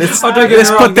let's Oh, don't get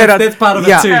me wrong, that's part of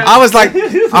it too. I was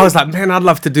like, man, I'd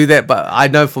love to do that, but I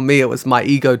know for me it was my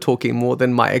ego talking more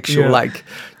than my actual like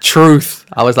truth.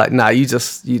 I was like, nah, you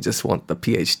just want the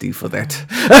PhD for that,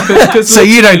 Cause so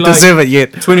you don't like, deserve it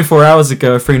yet. 24 hours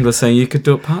ago, a friend was saying you could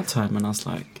do it part time, and I was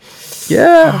like,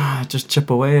 just chip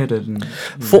away at it. And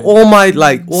For all my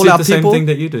all our the people, same thing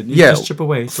that you did. You just chip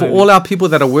away. For slowly. all our people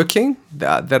that are working,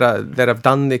 that have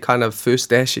done their kind of first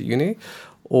dash at uni,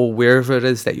 or wherever it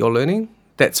is that you're learning,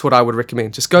 that's what I would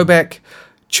recommend. Just go back,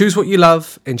 choose what you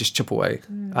love, and just chip away.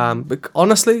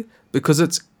 Honestly, because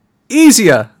it's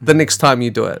easier the next time you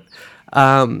do it.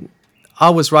 I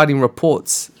was writing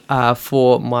reports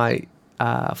for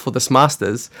this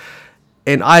Masters,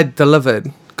 and I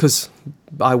delivered, because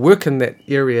I work in that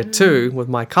area too with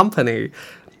my company.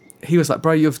 He was like,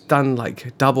 bro, you've done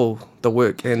like double the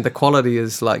work, and the quality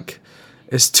is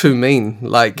too mean.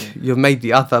 Like, you've made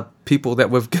the other people that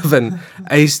we've given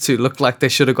A's to look like they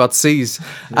should have got C's.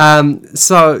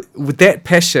 So with that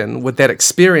passion, with that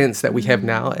experience that we have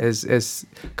now as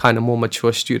kind of more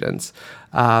mature students,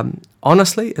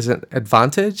 honestly is an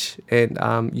advantage, and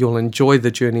you'll enjoy the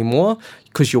journey more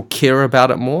because you'll care about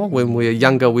it more. When we're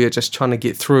younger, we're just trying to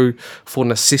get through for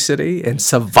necessity and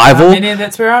survival. Yeah,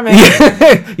 that's where I'm at.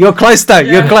 Yeah, you're close though.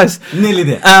 You're close. Nearly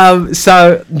there.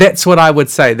 So that's what I would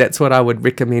say. That's what I would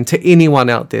recommend to anyone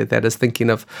out there that is thinking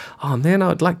of, oh man,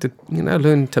 I'd like to,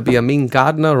 learn to be a mean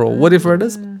gardener or whatever it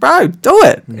is. Bro, do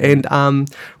it. And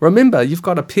remember, you've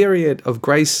got a period of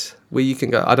grace where you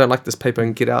can go, I don't like this paper,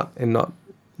 and get out and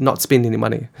not spend any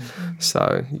money.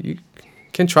 So you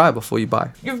can try before you buy.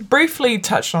 You've briefly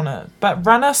touched on it, but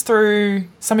run us through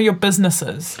some of your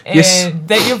businesses Yes.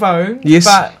 that you've owned. Yes.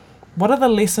 But what are the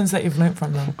lessons that you've learned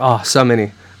from them? Oh, so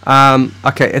many.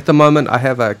 Okay, at the moment I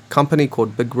have a company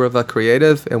called Big River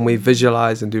Creative, and we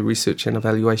visualize and do research and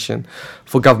evaluation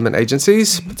for government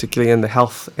agencies, particularly in the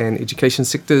health and education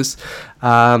sectors.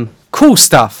 Cool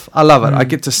stuff. I love it. I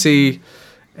get to see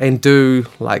and do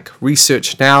like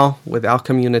research now with our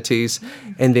communities,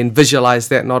 and then visualize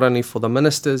that not only for the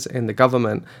ministers and the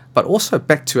government, but also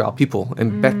back to our people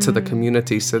and back to the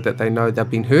community, so that they know they've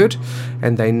been heard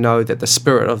and they know that the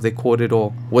spirit of their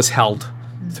kōrero was held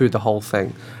through the whole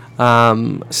thing.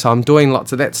 So I'm doing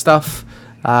lots of that stuff.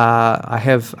 I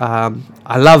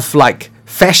love like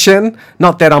fashion,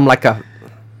 not that I'm like a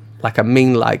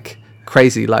mean, like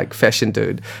crazy, like fashion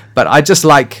dude, but I just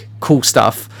like cool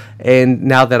stuff. And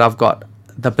now that I've got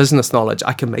the business knowledge,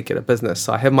 I can make it a business.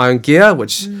 So I have my own gear,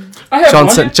 which I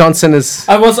have Johnson is.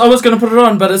 I was going to put it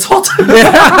on, but it's hot.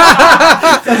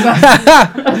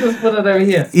 I'll just put it over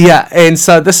here. Yeah, and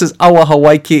so this is Awa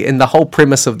Hawaiki, and the whole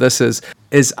premise of this is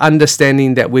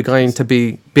understanding that we're going to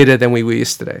be better than we were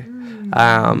yesterday.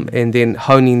 And then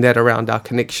honing that around our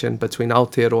connection between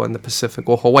Aotearoa and the Pacific,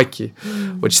 or Hawaii,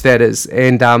 which that is.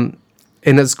 And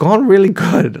it's gone really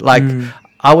good. Like,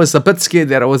 I was a bit scared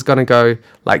that it was going to go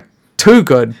like too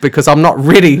good, because I'm not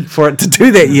ready for it to do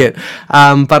that yet.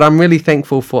 But I'm really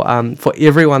thankful for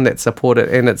everyone that supported,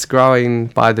 and it's growing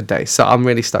by the day. So I'm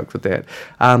really stoked with that.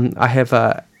 I have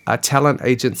a talent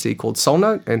agency called Soul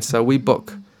Note, and so we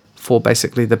book for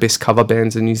basically the best cover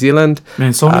bands in New Zealand.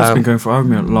 Man, Soul Note's been going for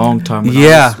over a long time. When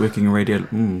I was working in radio.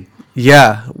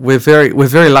 Yeah, we're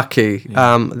very lucky.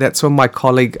 That's when my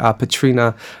colleague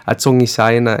Petrina Atongi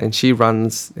Saena, and she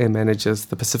runs and manages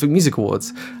the Pacific Music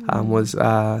Awards, was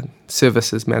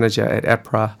services manager at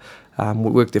APRA. We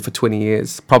worked there for 20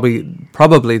 years.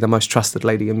 Probably the most trusted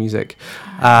lady in music,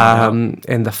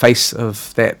 and the face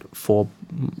of that for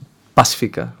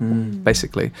Pasifika,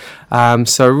 basically.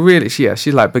 So really,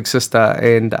 she's like big sister,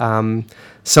 and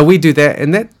so we do that,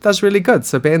 and that does really good.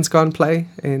 So bands go and play,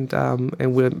 and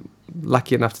we're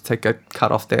lucky enough to take a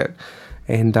cut off that,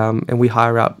 and we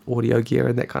hire out audio gear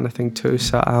and that kind of thing too.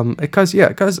 So it goes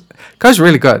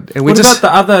really good. And we What about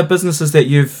the other businesses that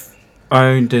you've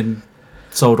owned and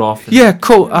sold off? Yeah,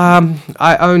 cool.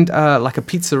 I owned like a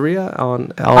pizzeria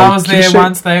on I was King there Street.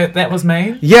 once. That was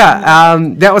me. Yeah,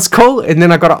 that was cool. And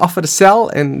then I got an offer to sell,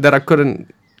 and that I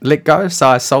couldn't let go, so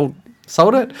I sold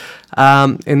it,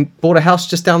 and bought a house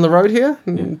just down the road here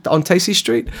on Tacey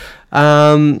Street,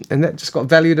 and that just got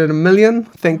valued at $1 million.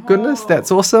 Thank goodness, that's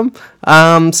awesome.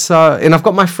 And I've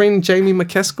got my friend Jamie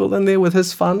McCaskill in there with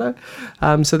his whānau,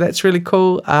 so that's really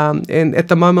cool. And at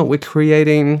the moment we're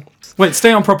creating. Wait,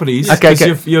 stay on properties. Okay.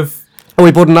 You've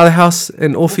We bought another house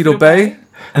in Orfield Bay.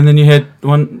 and then you had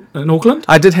one in Auckland.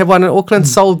 I did have one in Auckland.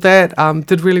 Sold that.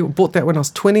 Bought that when I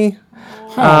was 20.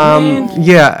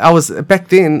 Yeah, I was back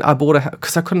then. I bought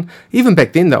because I couldn't. Even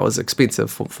back then, that was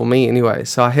expensive for me anyway.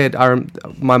 So I had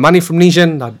my money from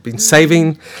Nijin. I'd been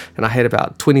saving, and I had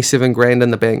about 27 grand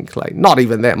in the bank. Like not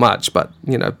even that much, but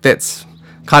that's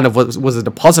kind of what was a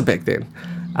deposit back then.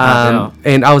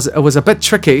 And it was a bit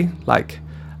tricky. Like,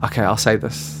 okay, I'll say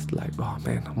this. Like, oh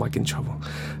man, I might get in trouble.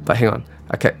 But hang on.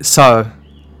 Okay, so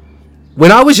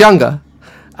when I was younger,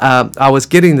 I was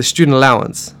getting the student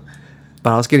allowance.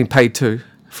 But I was getting paid too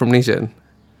from Nijin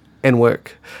and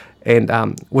work, and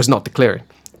was not declaring.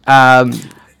 And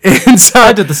so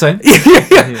I did the same.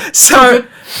 yeah. So,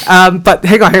 but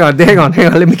hang on.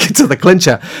 Let me get to the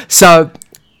clincher. So,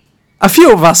 a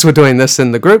few of us were doing this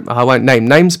in the group. I won't name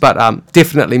names, but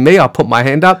definitely me. I'll put my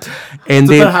hand up. And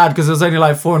It's a then, bit hard because it was only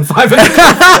like 4 and 5.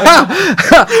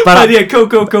 but yeah, cool.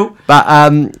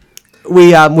 But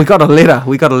we got a letter.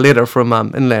 We got a letter from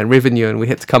Inland Revenue, and we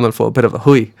had to come in for a bit of a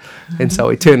hui. And so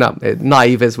we turned up,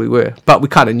 naive as we were, but we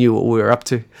kind of knew what we were up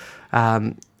to.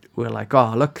 We were like,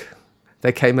 oh look,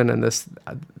 they came in and this.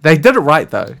 They did it right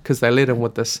though, because they let in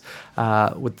with this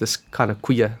kind of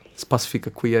kuia, this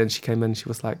Pacifica kuia, and she came in. And she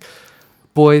was like,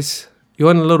 boys,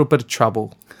 you're in a little bit of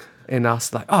trouble. And I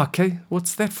was like, oh, okay,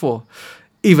 what's that for?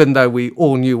 Even though we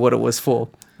all knew what it was for.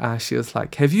 She was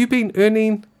like, have you been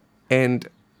earning and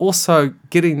also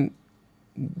getting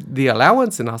the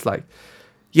allowance? And I was like,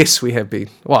 yes, we have been.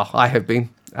 Well, I have been.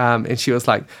 And she was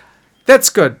like, that's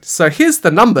good. So here's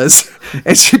the numbers.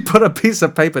 And she put a piece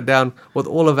of paper down with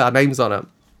all of our names on it.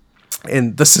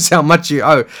 And this is how much you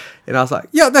owe. And I was like,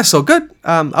 yeah, that's all good.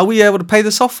 Are we able to pay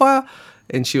this off for you?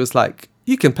 And she was like,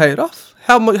 you can pay it off.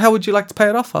 How would you like to pay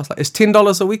it off? I was like, is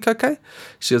 $10 a week okay?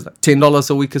 She was like, $10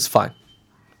 a week is fine.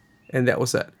 And that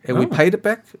was it. And we paid it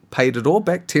all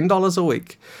back, $10 a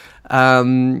week.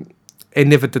 And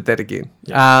never did that again.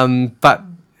 Yeah. But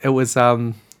it was,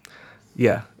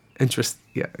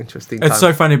 interesting. It's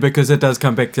so funny because it does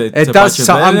come back to it does. budget,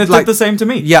 So and I'm it like, did the same to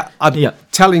me. Yeah, I'm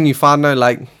telling you, whānau,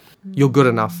 like, you're good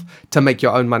enough to make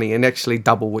your own money and actually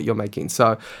double what you're making.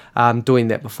 So doing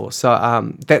that before.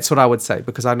 So that's what I would say,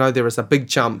 because I know there is a big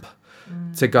jump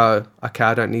to go, okay,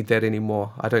 I don't need that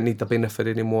anymore. I don't need the benefit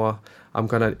anymore. I'm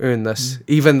going to earn this,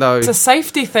 even though... It's a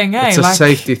safety thing, eh? It's a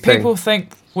safety thing. People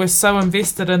think we're so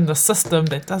invested in the system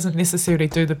that doesn't necessarily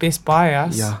do the best by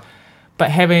us. Yeah.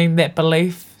 But having that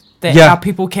belief that our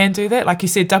people can do that, like you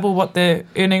said, double what they're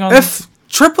earning on... If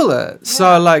triple it.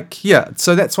 Yeah.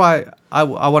 So that's why I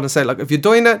want to say, like, if you're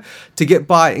doing it to get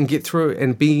by and get through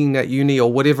and being at uni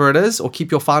or whatever it is, or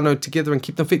keep your whānau together and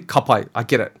keep them fit, kapai, I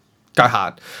get it. Go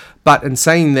hard. But in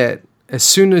saying that, as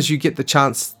soon as you get the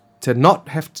chance to not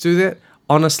have to do that,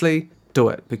 honestly, do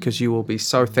it, because you will be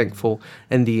so thankful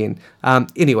in the end.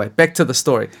 Anyway, back to the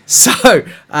story. So,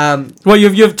 well,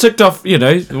 you've ticked off,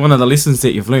 one of the lessons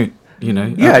that you've learned,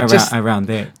 around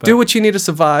that. But do what you need to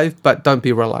survive, but don't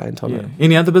be reliant on it.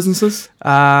 Any other businesses?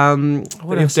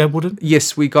 What you've dabbled in?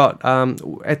 Yes, we got,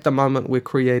 at the moment, we're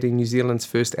creating New Zealand's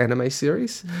first anime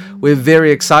series. We're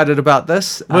very excited about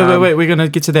this. Wait, we're going to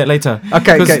get to that later.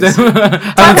 Okay.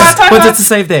 Time wanted to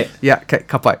save that. Yeah, okay,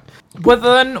 kapai.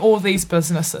 Within all these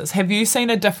businesses, have you seen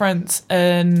a difference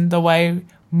in the way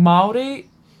Māori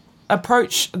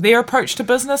approach to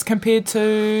business compared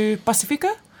to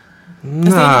Pacifica?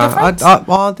 Is there any difference?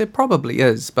 Well, there probably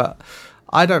is, but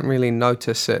I don't really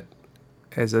notice it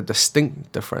as a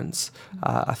distinct difference.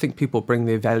 I think people bring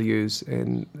their values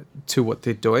to what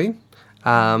they're doing,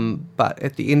 but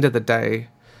at the end of the day,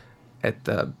 at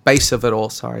the base of it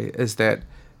all, is that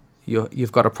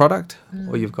you've got a product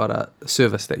or you've got a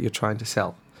service that you're trying to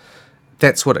sell.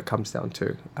 That's what it comes down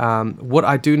to. What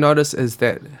I do notice is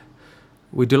that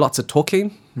we do lots of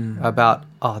talking about,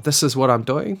 this is what I'm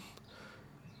doing,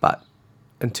 but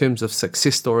in terms of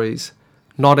success stories,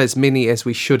 not as many as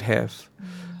we should have,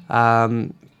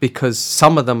 because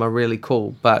some of them are really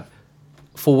cool, but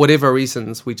for whatever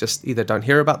reasons, we just either don't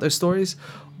hear about those stories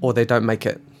or they don't make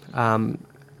it.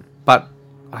 But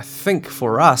I think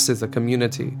for us as a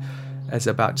community is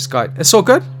about just going, it's all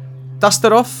good, dust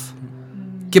it off,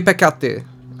 get back out there.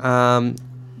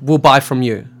 We'll buy from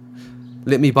you.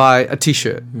 Let me buy a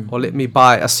t-shirt or let me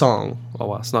buy a song. Oh,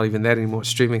 well, it's not even that anymore. It's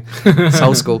streaming. It's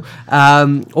old school.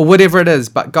 Or whatever it is,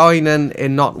 but going in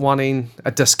and not wanting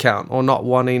a discount or not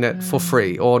wanting it for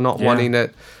free or not wanting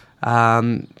it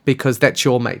because that's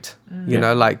your mate. You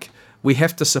know, like we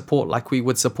have to support like we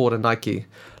would support a Nike,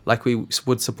 like we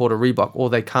would support a Reebok, or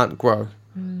they can't grow.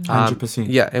 100%.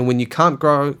 Yeah, and when you can't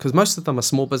grow, because most of them are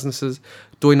small businesses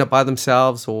doing it by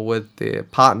themselves or with their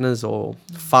partners or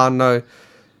whānau,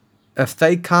 if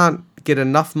they can't get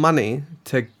enough money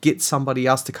to get somebody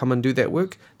else to come and do that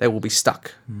work, they will be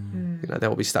stuck. You know, they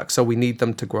will be stuck. So we need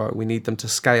them to grow. We need them to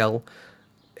scale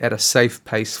at a safe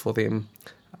pace for them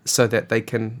so that they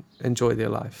can enjoy their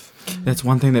life. That's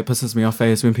one thing that pisses me off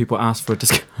is when people ask for a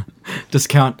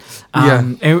discount. Yeah.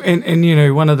 And you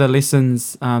know, one of the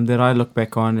lessons that I look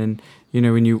back on, and you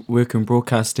know, when you work in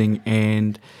broadcasting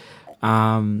and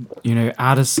you know,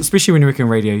 artists, especially when you work in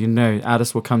radio, you know,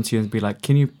 artists will come to you and be like,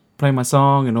 can you play my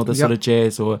song and all this sort of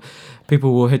jazz, or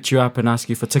people will hit you up and ask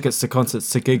you for tickets to concerts,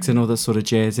 to gigs and all this sort of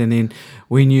jazz, and then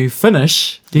when you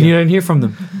finish, then you don't hear from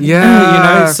them. You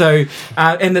know, so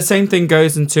and the same thing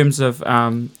goes in terms of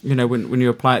you know, when you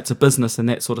apply it to business and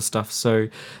that sort of stuff. So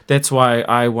that's why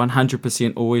I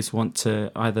 100% always want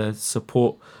to either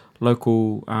support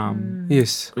local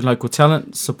local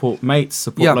talent, support mates,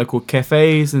 support local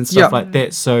cafes and stuff like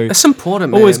that. So it's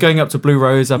important, man. Always going up to Blue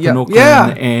Rose up in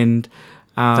Auckland and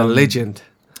the legend.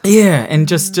 Yeah, and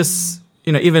just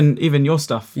you know, even your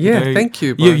stuff. Yeah, you know, thank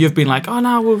you, bro. You've been like, oh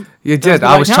no, well, you did.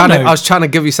 I was trying to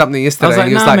give you something yesterday. I was like,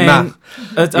 and you was nah, like,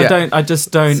 man, I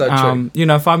just don't. So you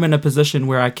know, if I'm in a position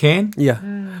where I can,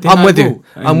 I'm with you.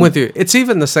 I'm with you. It's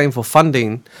even the same for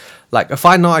funding. Like, if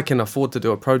I know I can afford to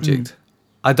do a project,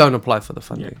 I don't apply for the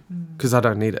funding because I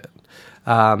don't need it.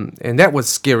 And that was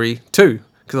scary too,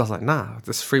 because I was like, nah,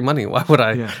 this is free money. Why would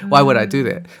I? Why would I do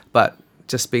that? But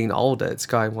just being older, it's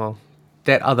going, well,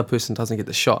 that other person doesn't get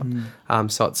the shot.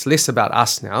 So it's less about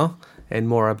us now and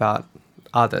more about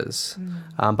others.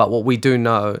 But what we do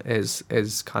know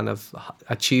is kind of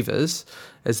achievers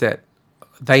is that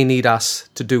they need us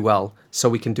to do well so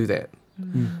we can do that.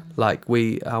 Like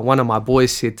one of my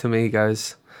boys said to me, he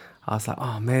goes, I was like,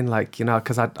 oh man, like, you know,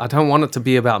 because I don't want it to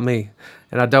be about me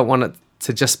and I don't want it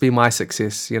to just be my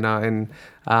success, you know, and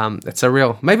it's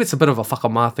maybe it's a bit of a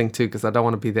whakamā thing too, because I don't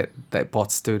want to be that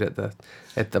bots dude at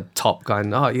the top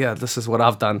going, oh yeah, this is what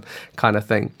I've done kind of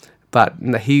thing. But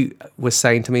he was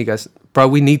saying to me, he goes, bro,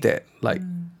 we need that. Like,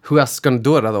 who else is going to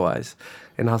do it otherwise?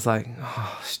 And I was like,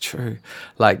 oh, it's true.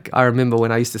 Like, I remember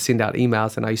when I used to send out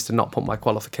emails and I used to not put my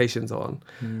qualifications on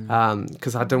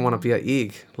because I don't want to be an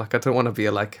egg. Like, I don't want to be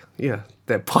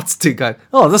that bots to go,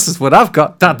 oh, this is what I've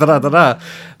got, da da da da da.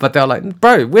 But they're like,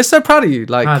 bro, we're so proud of you.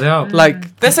 Like,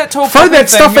 There's that talk throw that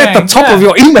stuff at the top of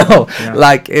your email. Yeah.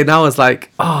 Like, and I was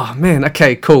like, oh man,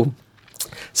 okay, cool.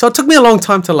 So it took me a long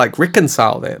time to like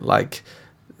reconcile that. Like,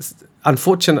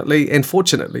 unfortunately and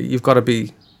fortunately, you've got to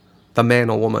be the man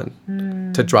or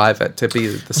woman to drive it, to be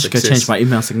the success. I should go change my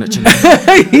email signature.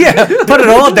 Yeah, put it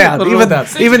all down.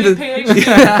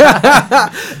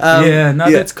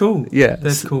 That's cool. Yeah,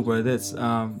 that's cool, bro. That's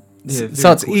so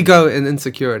it's cool. Ego and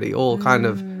insecurity, all kind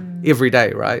of every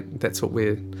day, right? That's what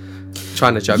we're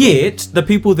trying to juggle. Yet the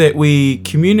people that we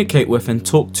communicate with and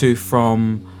talk to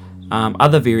from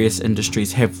other various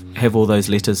industries have all those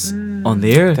letters on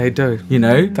there. They do. You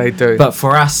know, they do. But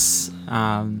for us,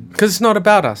 because it's not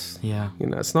about us. Yeah, you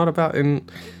know, it's not about.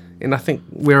 And I think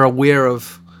we're aware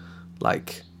of,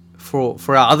 like, for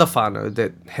our other whānau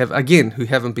that who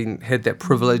haven't had that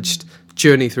privileged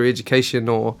journey through education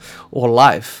or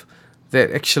life,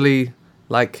 that actually,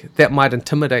 like, that might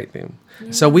intimidate them.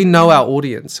 Yeah. So we know our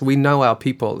audience, we know our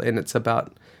people, and it's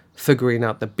about figuring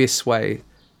out the best way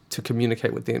to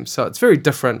communicate with them. So it's very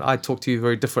different. I talk to you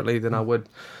very differently than I would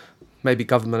maybe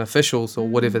government officials or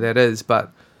whatever that is,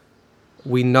 but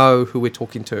we know who we're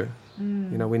talking to.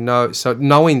 You know, we know. So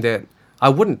knowing that, I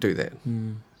wouldn't do that.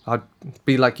 I'd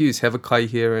be like you, have a kai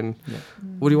here and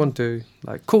what do you want to do?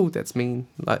 Like, cool, that's mean.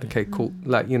 Like, okay, cool.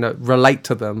 Like, you know, relate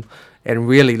to them and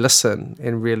really listen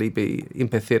and really be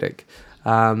empathetic.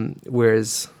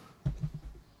 Whereas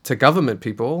to government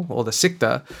people or the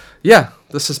sector,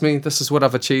 this is me, this is what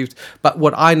I've achieved. But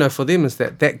what I know for them is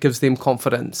that gives them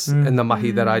confidence in the mahi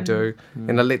that I do.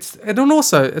 And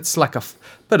also it's like a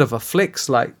bit of a flex,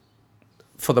 like,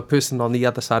 for the person on the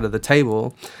other side of the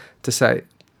table to say,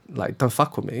 like, don't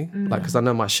fuck with me, like, because I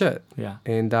know my shit. Yeah.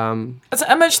 And it's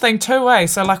an image thing too, eh?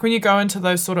 So like when you go into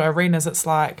those sort of arenas, it's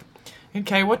like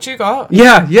Okay, what you got?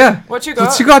 Yeah. What you got?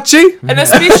 What you got, G? And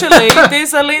especially,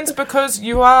 there's a lens because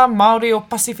you are Māori or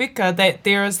Pasifika that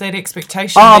there is that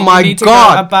expectation that my you need to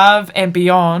God. go above and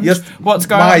beyond what's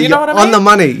going Mate, on. You know you're what I mean? on the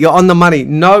money. You're on the money.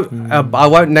 No, I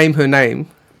won't name her name,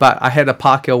 but I had a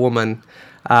Pākehā woman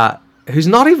who's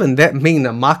not even that mean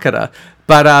a marketer,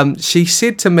 but she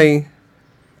said to me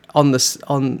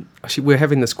we're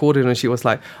having this quarter, and she was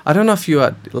like, I don't know if you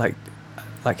are like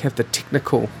have the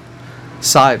technical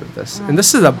side of this, and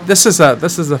this is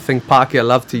a thing Pākehā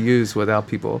love to use with our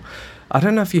people. I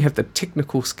don't know if you have the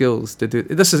technical skills to do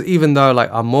this. Is even though like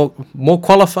I'm more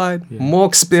qualified, more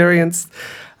experienced,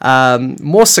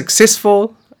 more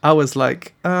successful. I was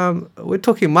like, we're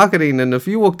talking marketing, and if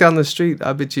you walk down the street,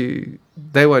 I bet you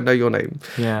they won't know your name.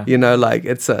 Yeah. You know, like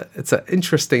it's an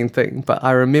interesting thing. But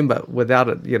I remember without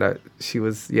it, you know,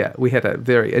 we had a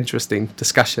very interesting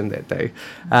discussion that day.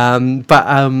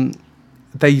 But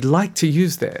they like to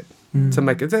use that to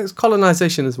make it. That's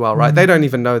colonization as well, right? They don't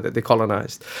even know that they're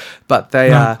colonized, but they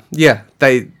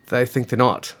they think they're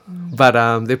not. But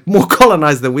they're more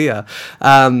colonized than we are.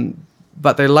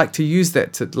 But they like to use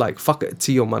that to like fuck it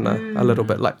to your mana a little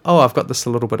bit. Like, oh, I've got this a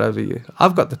little bit over you.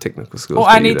 I've got the technical skills. Or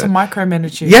I need to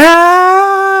micromanage you.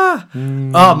 Yeah.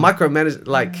 Oh, micromanage.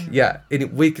 Like, yeah. In a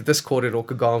week, this corridor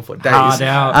could go on for days. Hard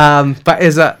out. But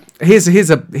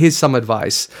here's some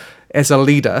advice. As a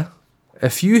leader,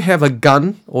 if you have a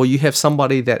gun or you have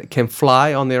somebody that can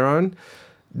fly on their own,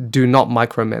 do not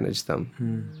micromanage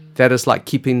them. That is like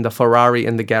keeping the Ferrari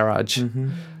in the garage.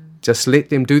 Just let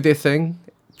them do their thing.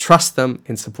 Trust them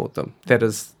and support them. That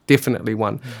is definitely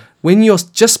one. When you're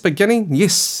just beginning,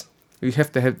 yes, you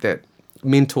have to have that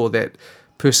mentor, that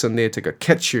person there to go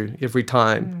catch you every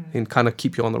time and kind of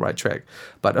keep you on the right track.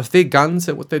 But if they're guns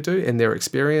at what they do and they're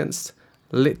experienced,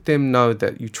 let them know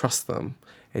that you trust them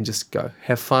and just go,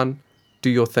 have fun,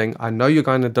 do your thing. I know you're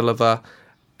going to deliver.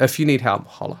 If you need help,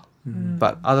 holler.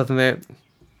 But other than that,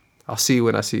 I'll see you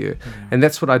when I see you. And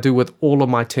that's what I do with all of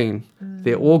my team.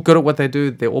 They're all good at what they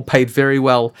do. They're all paid very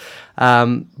well.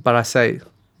 But I say,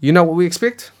 you know what we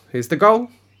expect? Here's the goal.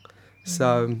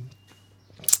 So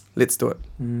let's do it.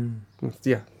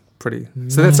 Yeah, pretty.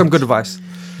 So that's some good advice.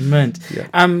 Mint. Yeah.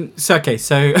 So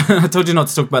I told you not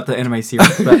to talk about the anime series,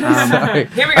 but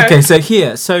Here we go.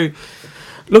 okay. So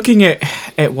looking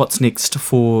at what's next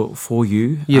for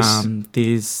you. Yes.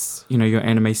 There's your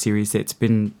anime series that's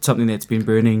been something that's been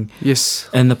burning Yes.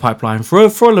 in the pipeline for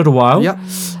a little while. Yep.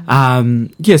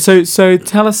 So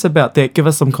tell us about that. Give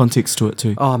us some context to it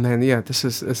too. Oh man, yeah. This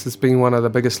has been one of the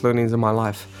biggest learnings in my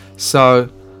life. So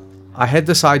I had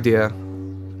this idea.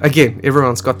 Again,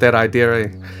 everyone's got that idea. Eh?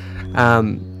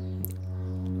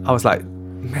 I was like,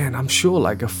 man, I'm sure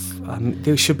like if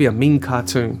there should be a mean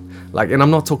cartoon. Like, and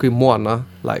I'm not talking Moana.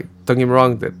 Like, don't get me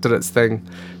wrong, that did its thing,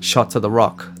 shot to the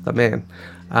rock, the man.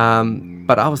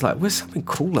 But I was like, where's something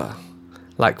cooler?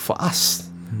 Like for us,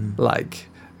 like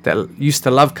that used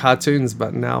to love cartoons,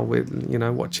 but now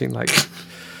we're watching like.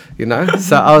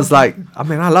 So I was like, I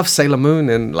mean, I love Sailor Moon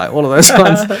and like all of those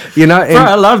ones, And, Bro,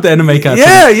 I loved anime cartoons.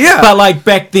 Yeah. But like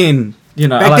back then,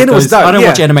 back then it was dope. I don't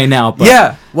watch anime now, but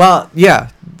yeah, well, yeah,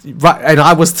 right. And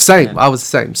I was the same. I was the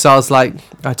same. So I was like,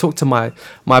 I talked to my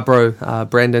bro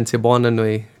Brandon Te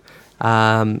Bonanui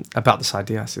about this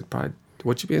idea. I said, bro,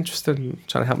 would you be interested in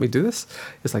trying to help me do this?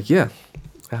 He's like, yeah.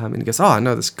 And he goes, oh, I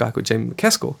know this guy called Jamie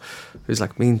McCaskill, who's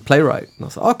like mean playwright. And I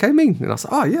was like, okay, mean. And I was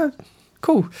like, oh yeah,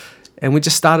 cool. And we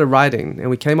just started writing, and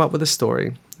we came up with a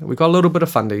story. We got a little bit of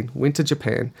funding, went to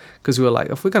Japan, because we were like,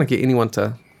 if we're going to get anyone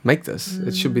to make this,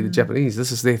 it should be the Japanese.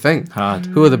 This is their thing. Hard.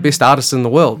 Who are the best artists in the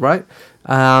world, right?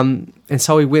 And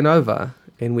so we went over,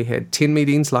 and we had 10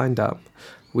 meetings lined up.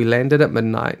 We landed at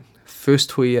midnight,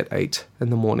 first hui at 8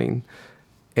 in the morning,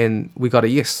 and we got a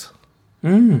yes.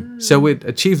 So we'd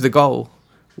achieved the goal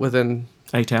within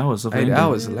 8 hours of 8 landing.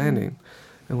 hours of landing.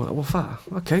 And we're like, well, far.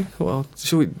 Okay, well,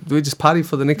 do we just party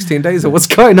for the next 10 days or what's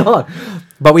going on?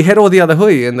 But we had all the other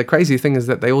hui, and the crazy thing is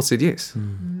that they all said yes,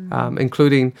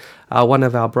 including one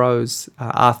of our bros,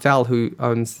 Arthel, who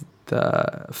owns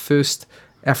the first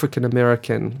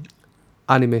African-American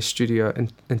anime studio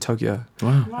in Tokyo.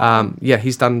 Wow.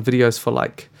 He's done videos for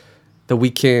like The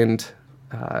Weeknd,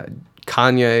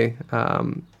 Kanye.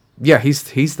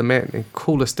 He's the man, and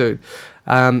coolest dude.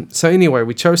 So anyway,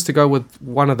 we chose to go with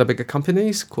one of the bigger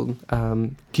companies called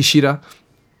Kishida,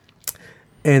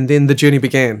 and then the journey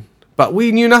began. But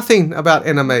we knew nothing about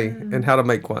anime and how to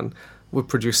make one. We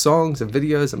produced songs and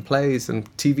videos and plays and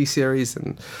TV series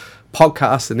and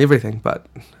podcasts and everything, but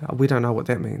we don't know what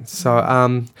that means.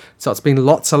 So it's been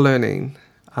lots of learning,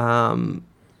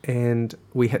 and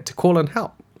we had to call in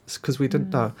help because we didn't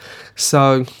know.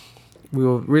 So we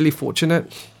were really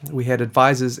fortunate. We had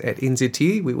advisors at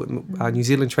NZTE, New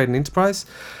Zealand Trade and Enterprise,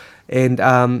 and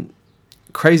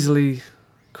crazily,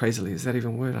 is that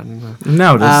even a word? I don't know.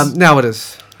 Now it is. Now it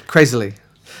is. Crazily.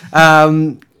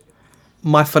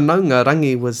 My whanaunga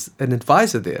rangi was an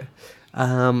advisor there,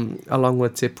 along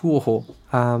with Te Puoho,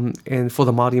 and for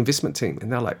the Māori investment team.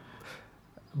 And they're like,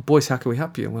 boys, how can we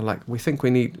help you? And we're like, we think we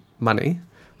need money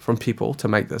from people to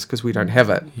make this because we don't have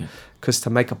it. Because to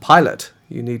make a pilot,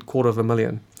 you need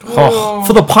 $250,000. Oh,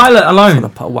 for the pilot alone?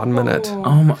 For the 1 minute.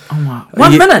 Oh my.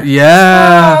 1 minute?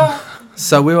 Yeah.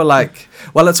 So we were like,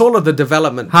 well, it's all of the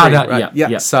development thing, Hard, right?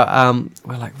 yeah. So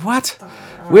we're like, what?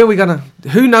 Where are we going to...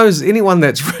 Who knows anyone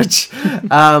that's rich?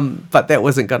 But that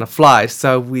wasn't going to fly.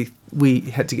 So we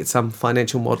had to get some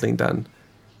financial modelling done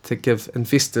to give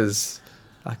investors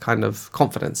a kind of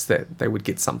confidence that they would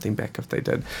get something back if they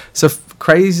did. So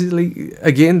crazily,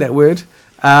 again, that word,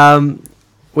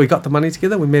 we got the money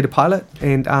together, we made a pilot,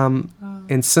 and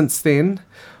since then,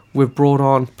 we've brought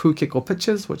on Pukeko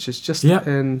Pictures, which is just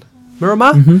in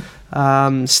Miramar,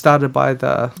 started by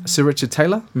the Sir Richard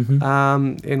Taylor,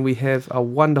 and we have a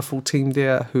wonderful team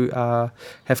there who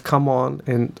have come on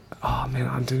and... Oh man,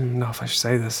 I don't even know if I should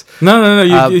say this. No.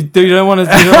 You don't want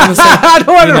to. You don't want to say. I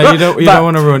don't want to. You don't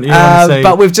want to ruin. You don't want to say.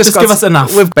 But we've just give us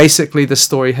enough. Basically, the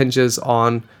story hinges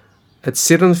on. It's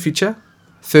set in the future.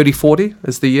 3040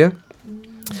 is the year.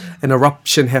 An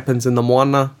eruption happens in the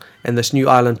Moana, and this new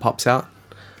island pops out,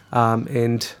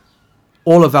 and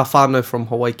all of our whānau from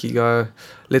Hawaii go,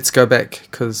 let's go back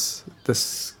because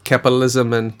this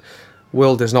capitalism and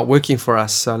world is not working for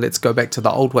us, so let's go back to the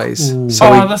old ways.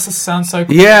 So this sounds so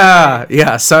cool.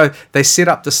 Yeah. So they set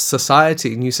up this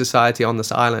new society on this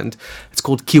island. It's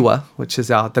called Kiwa, which is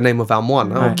the name of our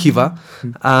moana, or Kiva.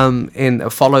 And it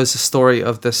follows the story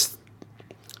of this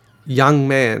young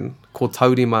man called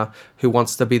Taurima who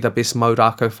wants to be the best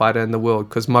Maurako fighter in the world,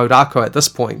 because Maurako at this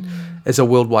point is a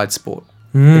worldwide sport.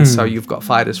 And so you've got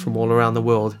fighters from all around the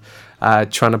world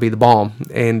trying to be the bomb,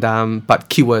 and but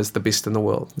Kiwa is the best in the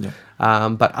world.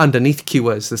 But underneath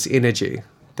Kiwa is this energy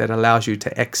that allows you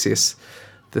to access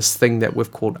this thing that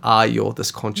we've called Ayo,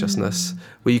 this consciousness,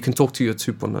 where you can talk to your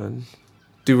tupuna and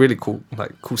do really cool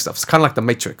stuff. It's kind of like the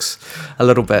Matrix a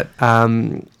little bit.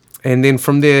 And then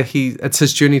from there, it's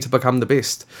his journey to become the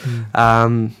best.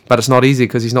 But it's not easy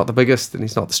because he's not the biggest and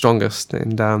he's not the strongest.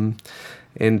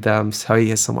 And so he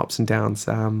has some ups and downs.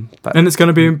 And it's going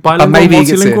to be bilingual,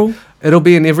 multilingual? It'll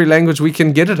be in every language we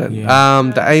can get it in.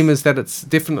 The aim is that it's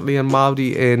definitely in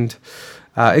Māori and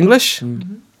English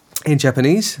and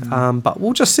Japanese. But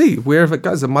we'll just see wherever it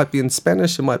goes. It might be in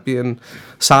Spanish. It might be in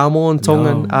Samoan,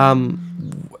 Tongan. No.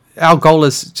 Our goal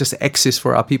is just access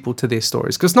for our people to their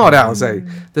stories. Because not ours,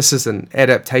 This is an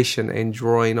adaptation and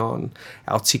drawing on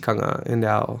our tikanga and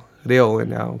our reo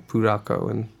and our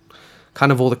pūrākau and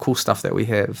kind of all the cool stuff that we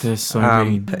have. There's so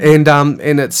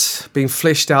and it's been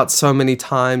fleshed out so many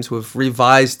times. We've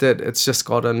revised it. It's just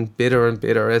gotten better and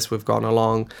better as we've gone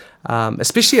along.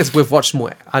 Especially as we've watched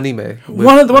more anime.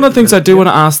 One of the things I do want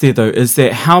to ask there, though, is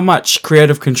that how much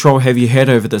creative control have you had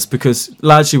over this? Because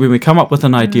largely when we come up with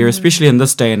an idea, especially in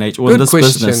this day and age, or in this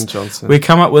business, Johnson. we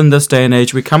come up with in this day and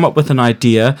age, we come up with an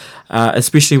idea,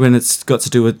 especially when it's got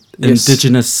to do with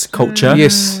indigenous culture.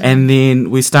 Yes. And then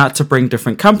we start to bring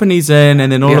different companies in,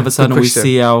 and then all of a sudden we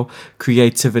see our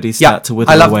creativity start to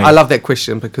wither away. I love that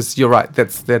question, because you're right.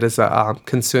 That is a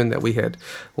concern that we had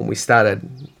when we started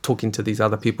talking to these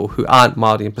other people who aren't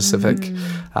Māori and Pacific.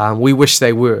 We wish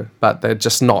they were, but they're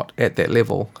just not at that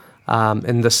level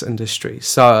in this industry.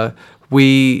 So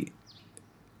we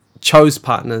chose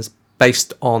partners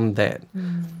based on that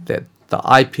the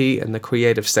IP and the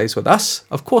creative stays with us.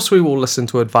 Of course, we will listen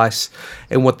to advice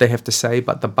and what they have to say,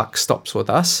 but the buck stops with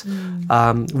us.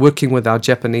 Working with our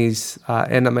Japanese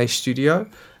anime studio,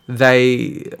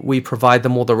 we provide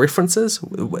them all the references.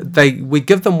 We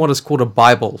give them what is called a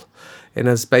Bible, and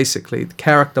is basically the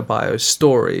character bio,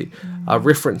 story,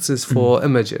 references for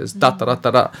images,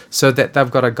 so that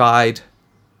they've got a guide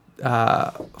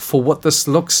for what this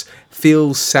looks,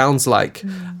 feels, sounds like.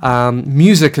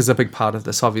 Music is a big part of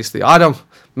this, obviously.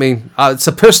 It's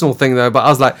a personal thing though, but I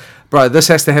was like, bro, this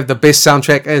has to have the best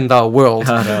soundtrack in the world.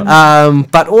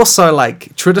 But also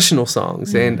like traditional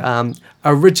songs and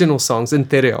original songs in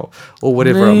te reo, or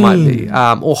whatever it might be,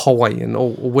 or Hawaiian,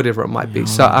 or whatever it might be.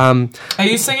 So are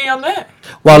you singing on that?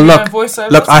 Well, look,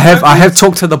 I have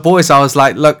talked to the boys. I was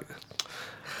like, look,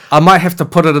 I might have to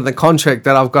put it in the contract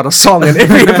that I've got a song in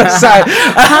every episode.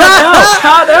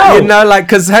 Hard out.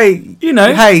 Because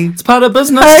it's part of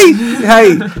business.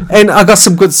 Hey, and I got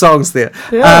some good songs there.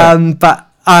 Yeah. But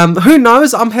Who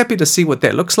knows? I'm happy to see what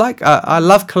that looks like. I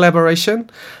love collaboration.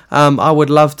 I would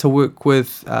love to work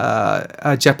with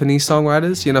Japanese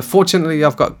songwriters. You know, fortunately,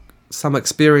 I've got some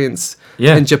experience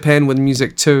in Japan with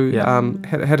music too.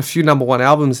 Had a few number one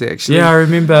albums there actually. Yeah, I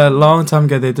remember a long time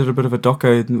ago they did a bit of a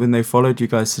doco when they followed you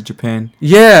guys to Japan.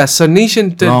 Yeah, so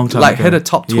Nishan did like ago. hit a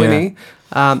top 20.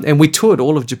 And we toured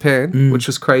all of Japan, which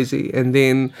was crazy. And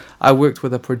then I worked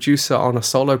with a producer on a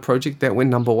solo project that went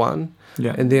number one.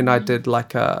 Yeah. And then I did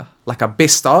like a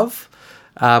best of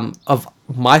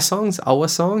my songs, our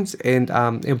songs, and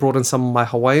brought in some of my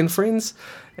Hawaiian friends,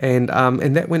 and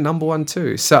that went number one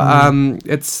too. So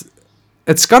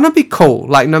it's gonna be cool.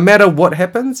 Like no matter what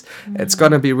happens, it's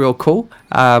gonna be real cool.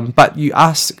 But you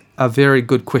ask a very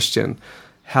good question.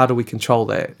 How do we control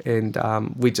that? And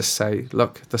we just say,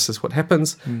 look, this is what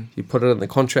happens. You put it in the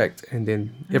contract, and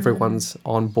then everyone's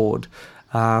on board.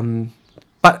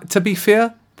 But to be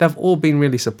fair, they've all been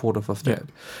really supportive of that.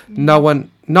 No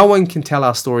one can tell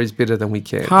our stories better than we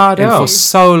can. For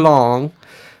so long,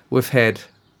 we've had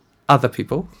other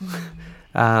people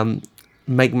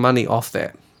make money off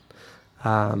that,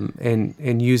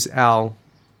 and use our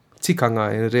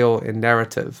tikanga and reo and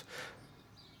narrative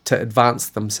to advance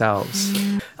themselves.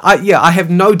 I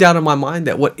have no doubt in my mind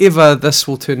that whatever this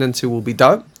will turn into will be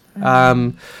dope.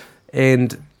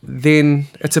 And then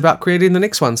it's about creating the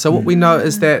next one. So what we know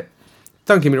is that,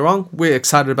 don't get me wrong, we're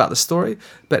excited about the story,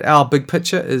 but our big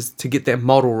picture is to get that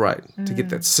model right, to get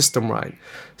that system right.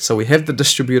 So we have the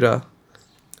distributor,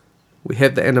 we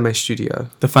have the anime studio,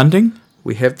 The funding?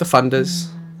 we have the funders,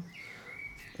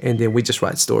 and then we just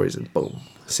write stories and boom,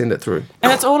 send it through.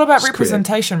 And it's all about Just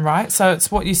representation, right? So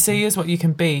it's what you see is what you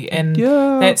can be. And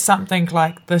that's something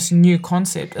like this new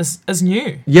concept is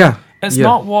new. Yeah. It's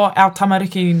not what our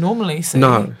tamariki normally see.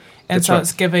 No. And so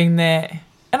it's giving that...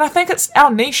 And I think it's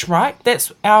our niche, right?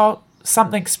 That's our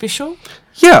something special.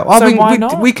 Yeah, I So mean, why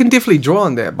not? we can definitely draw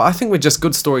on that, but I think we're just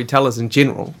good storytellers in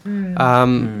general. You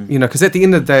know, because at the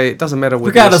end of the day, it doesn't matter whether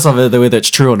Regardless of whether it's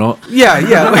true or not. Yeah,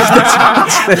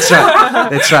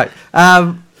 that's right.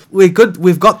 We're good.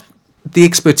 We've got the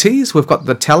expertise, we've got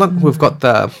the talent, we've got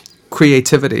the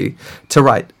creativity to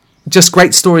write just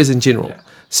great stories in general. Yeah.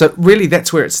 So really,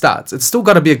 that's where it starts. It's still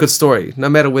got to be a good story, no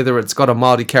matter whether it's got a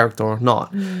Māori character or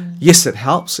not. Yes, it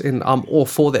helps, and I'm all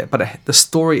for that. But the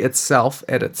story itself,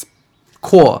 at its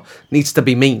core, needs to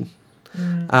be mean,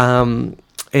 and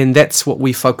that's what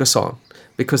we focus on,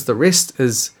 because the rest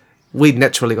is we're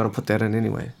naturally going to put that in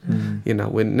anyway. You know,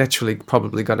 we're naturally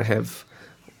probably going to have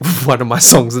one of my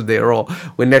songs in there, or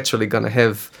we're naturally going to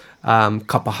have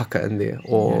kapahaka in there,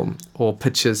 or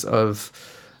pictures of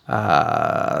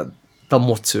the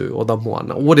motu or the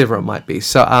moana, or whatever it might be.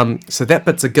 So so that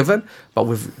bit's a given, but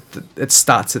it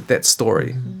starts at that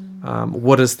story.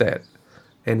 What is that,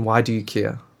 and why do you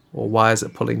care, or why is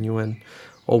it pulling you in,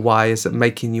 or why is it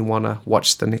making you want to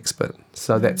watch the next bit?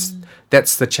 So that's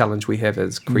the challenge we have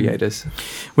as creators.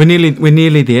 We're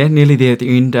nearly there at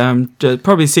the end.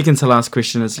 Probably second to last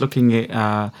question is looking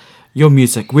at your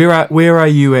music. Where are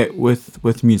you at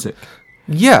with music?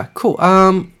 Yeah, cool.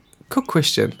 Good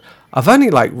question. I've only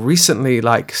recently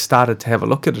started to have a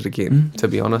look at it again, to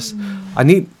be honest. I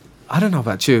don't know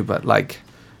about you, but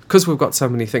because we've got so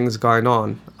many things going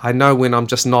on, I know when I'm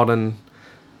just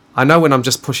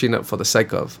pushing it for the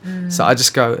sake of. So I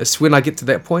just go, it's when I get to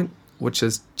that point, which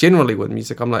is generally with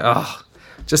music, I'm like,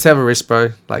 just have a rest,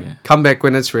 bro. Come back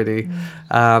when it's ready.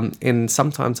 And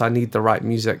sometimes I need the right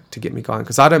music to get me going,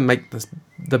 because I don't make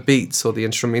the beats or the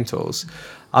instrumentals.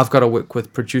 I've got to work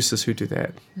with producers who do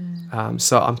that.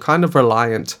 So I'm kind of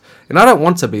reliant, and I don't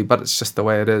want to be, but it's just the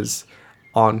way it is,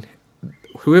 on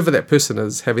whoever that person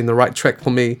is having the right track for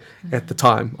me at the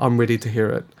time. I'm ready to hear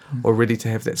it, or ready to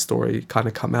have that story kind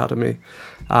of come out of me.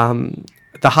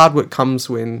 The hard work comes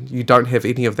when you don't have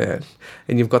any of that,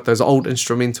 and you've got those old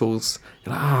instrumentals.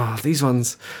 You're like, these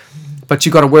ones, but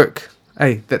you got to work.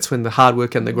 Hey, that's when the hard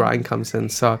work and the grind comes in.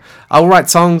 So I'll write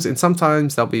songs, and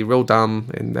sometimes they'll be real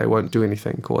dumb and they won't do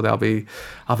anything, or I'll be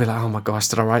like, oh my gosh,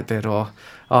 did I write that? Or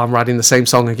I'm writing the same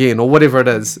song again, or whatever it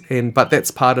is. But that's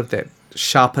part of that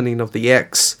sharpening of the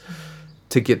axe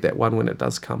to get that one when it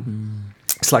does come.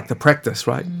 It's like the practice,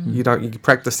 right? You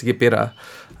practice to get better.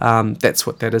 That's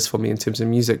what that is for me in terms of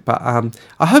music. But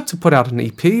I hope to put out an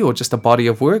EP or just a body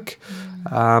of work.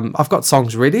 I've got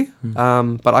songs ready,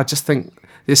 but I just think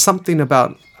there's something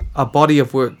about a body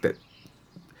of work that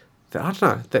I don't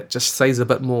know, that just says a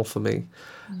bit more for me.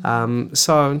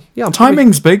 So yeah,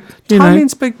 Timing's big.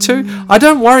 Timing's big too. I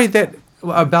don't worry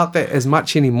about that as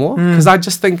much anymore, because I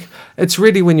just think it's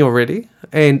ready when you're ready,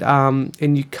 and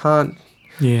you can't.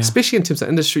 Yeah. especially in terms of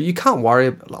industry. You can't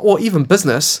worry, or even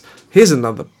business. Here's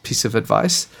another piece of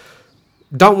advice.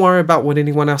 Don't worry about what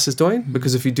anyone else is doing,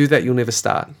 because if you do that, you'll never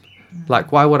start.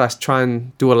 Like, why would I try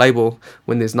and do a label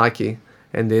when there's Nike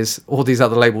and there's all these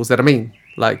other labels that are mean?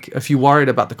 Like, if you're worried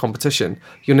about the competition,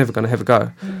 you're never going to have a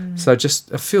go. So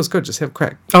just, it feels good. Just have a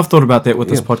crack. I've thought about that with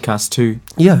this Yeah. podcast too.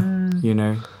 Yeah. You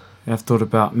know, I've thought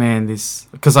about, man, this,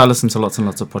 because I listen to lots and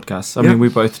lots of podcasts. I Yeah. mean, we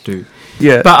both do.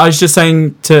 Yeah. But I was just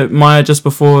saying to Maya just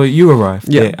before you arrived,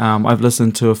 Yeah. that, I've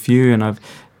listened to a few, and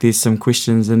there's some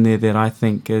questions in there that I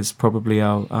think is probably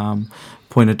our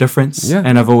point of difference. Yeah.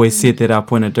 And I've always said that our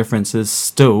point of difference is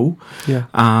still Yeah.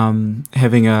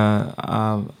 having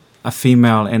a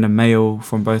female and a male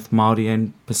from both Māori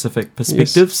and Pacific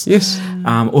perspectives. Yes.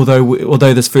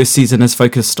 Although this first season is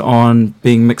focused on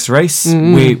being mixed race,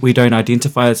 we don't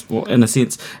identify as, well, in a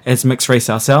sense, as mixed race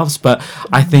ourselves, but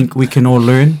I think we can all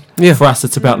learn. Yeah. For us,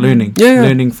 it's about learning. Yeah.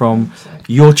 Learning from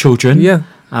your children. Yeah.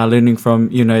 Learning from,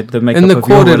 you know, the makeup And the of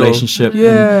your corridor. relationship,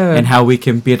 Yeah. and how we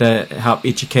can better help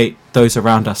educate those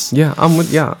around us. Yeah. I'm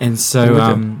with, yeah. And so,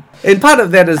 I'm with you. And part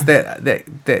of that is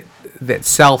that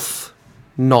self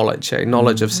knowledge,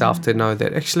 knowledge of self, to know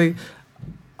that actually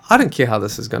I don't care how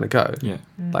this is going to go. yeah,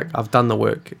 Like, I've done the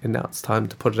work, and now it's time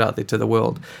to put it out there to the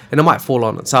world, and it might fall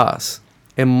on its ass,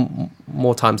 and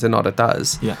more times than not it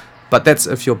does. yeah, But that's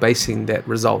if you're basing that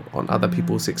result on other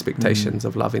people's expectations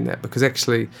of loving that, because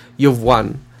actually you've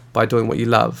won by doing what you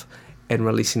love and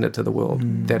releasing it to the world.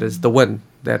 That is the win.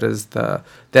 That is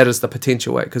the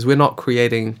potential way, because we're not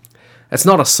creating. It's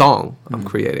not a song I'm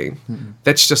creating.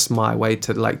 That's just my way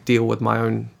to like deal with my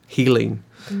own healing.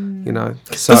 You know.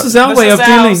 So this is our This way is of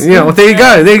ours. dealing. yeah. Well, there you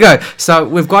go. There you go. So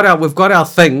we've got our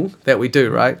thing that we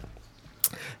do, right?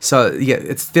 So yeah,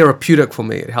 it's therapeutic for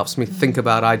me. It helps me think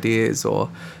about ideas or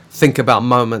think about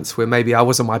moments where maybe I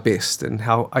wasn't my best and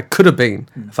how I could have been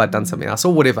if I'd done something else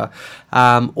or whatever,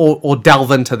 or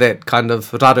delve into that kind of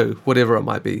raru, whatever it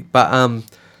might be. But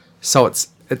so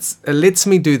it lets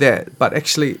me do that. But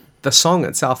actually, the song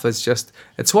itself is just,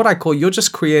 it's what I call, you're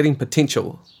just creating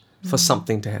potential for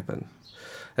something to happen.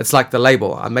 It's like the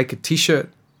label. I make a T-shirt.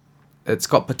 It's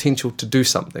got potential to do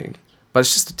something, but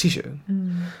it's just a T-shirt.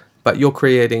 But you're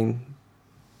creating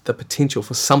the potential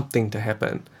for something to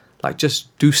happen. Like,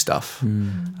 just do stuff.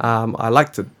 I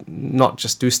like to not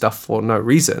just do stuff for no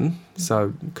reason,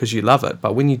 so because you love it.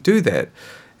 But when you do that,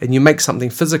 and you make something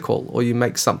physical, or you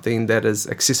make something that is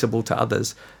accessible to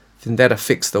others, then that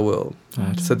affects the world.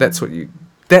 Right. So that's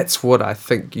what I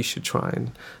think you should try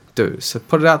and do. So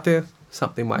put it out there.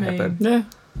 Something might happen.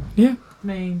 Yeah.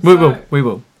 Mean. We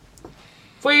will.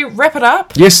 If we wrap it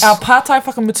up, Yes. our Pātai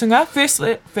Whakamutunga,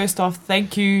 first off,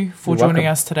 thank you for You're joining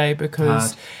welcome. us today,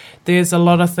 because there's a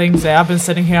lot of things that I've been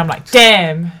sitting here, I'm like,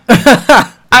 damn,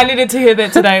 I needed to hear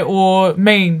that today, or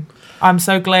I'm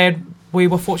so glad we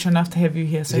were fortunate enough to have you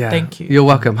here, so thank you. You're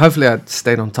welcome. Hopefully I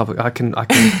stayed on topic. I can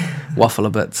waffle a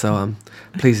bit, so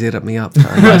please edit me up.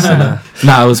 Nice and,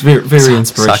 No, it was very, very so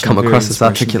inspirational. I come very across as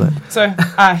inspirational. articulate. So,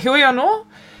 hui anō,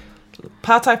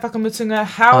 Pātai Whakamutunga,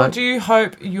 how Right. do you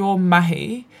hope your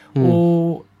mahi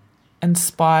will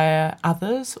inspire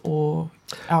others, or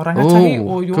our rangatahi, Ooh,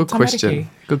 or your good tamariki? question.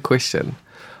 Good question.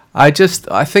 I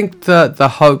think the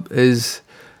hope is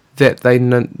that they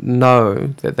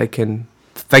know that they can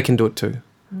do it too,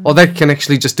 or they can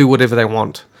actually just do whatever they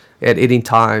want at any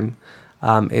time,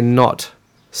 and not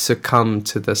succumb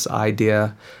to this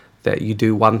idea that you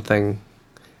do one thing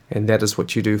and that is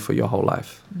what you do for your whole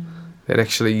life. That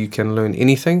actually you can learn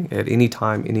anything at any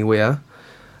time, anywhere.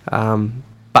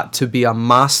 But to be a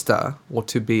master, or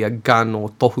to be a gun or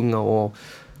tohunga or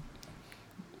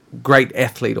great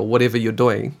athlete or whatever you're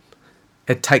doing,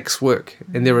 it takes work,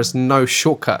 and there is no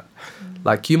shortcut.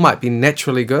 Like, you might be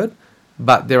naturally good,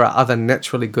 but there are other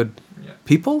naturally good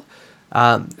people.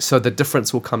 So the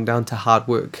difference will come down to hard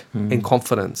work and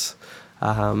confidence.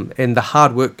 And the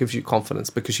hard work gives you confidence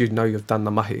because you know you've done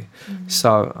the mahi.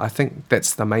 So I think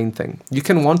that's the main thing. You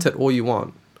can want it all you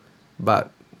want,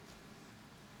 but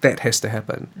that has to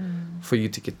happen for you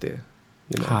to get there.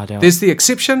 You know? Hard out. There's the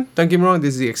exception, don't get me wrong,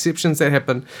 there's the exceptions that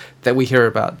happen that we hear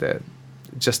about that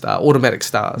just are automatic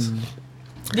stars.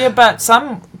 Yeah, but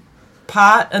some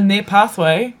part in their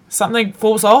pathway, something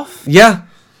falls off. Yeah,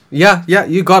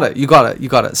 you got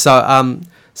it.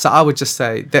 So I would just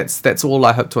say that's all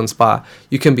I hope to inspire.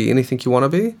 You can be anything you want to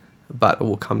be, but it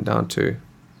will come down to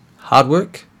hard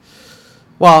work.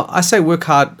 Well, I say work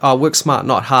smart,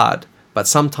 not hard, but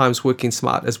sometimes working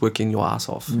smart is working your ass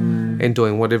off and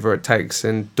doing whatever it takes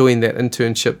and doing that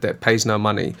internship that pays no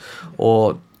money,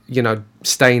 or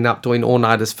staying up, doing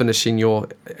all-nighters, finishing your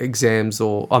exams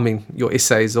your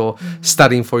essays, or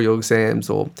studying for your exams,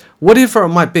 or whatever it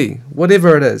might be,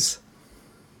 whatever it is,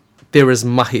 there is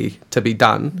mahi to be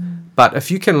done. But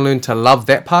if you can learn to love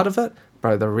that part of it,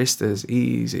 bro, the rest is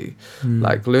easy.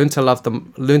 Like learn to love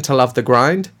the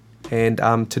grind,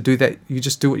 and to do that, you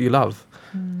just do what you love.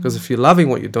 Because if you're loving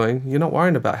what you're doing, you're not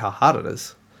worrying about how hard it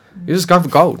is. You just go for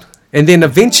gold. And then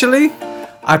eventually,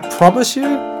 I promise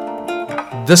you,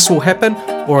 this will happen,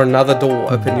 or another door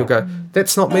will open. You'll go,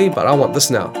 that's not me, but I want this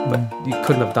now. But you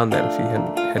couldn't have done that if you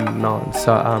hadn't known.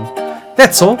 So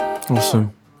that's all.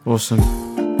 Awesome.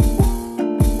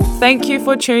 Thank you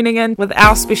for tuning in with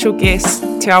our special guest,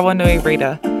 Te Awanui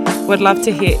Rita. We'd love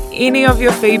to hear any of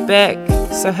your feedback,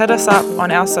 so hit us up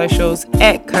on our socials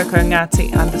at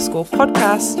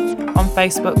kokongati_podcast on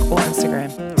Facebook or Instagram.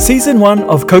 Season 1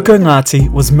 of Koko Ngāti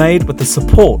was made with the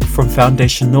support from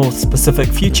Foundation North's Pacific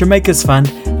Future Makers Fund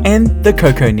and the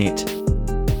CocoNet.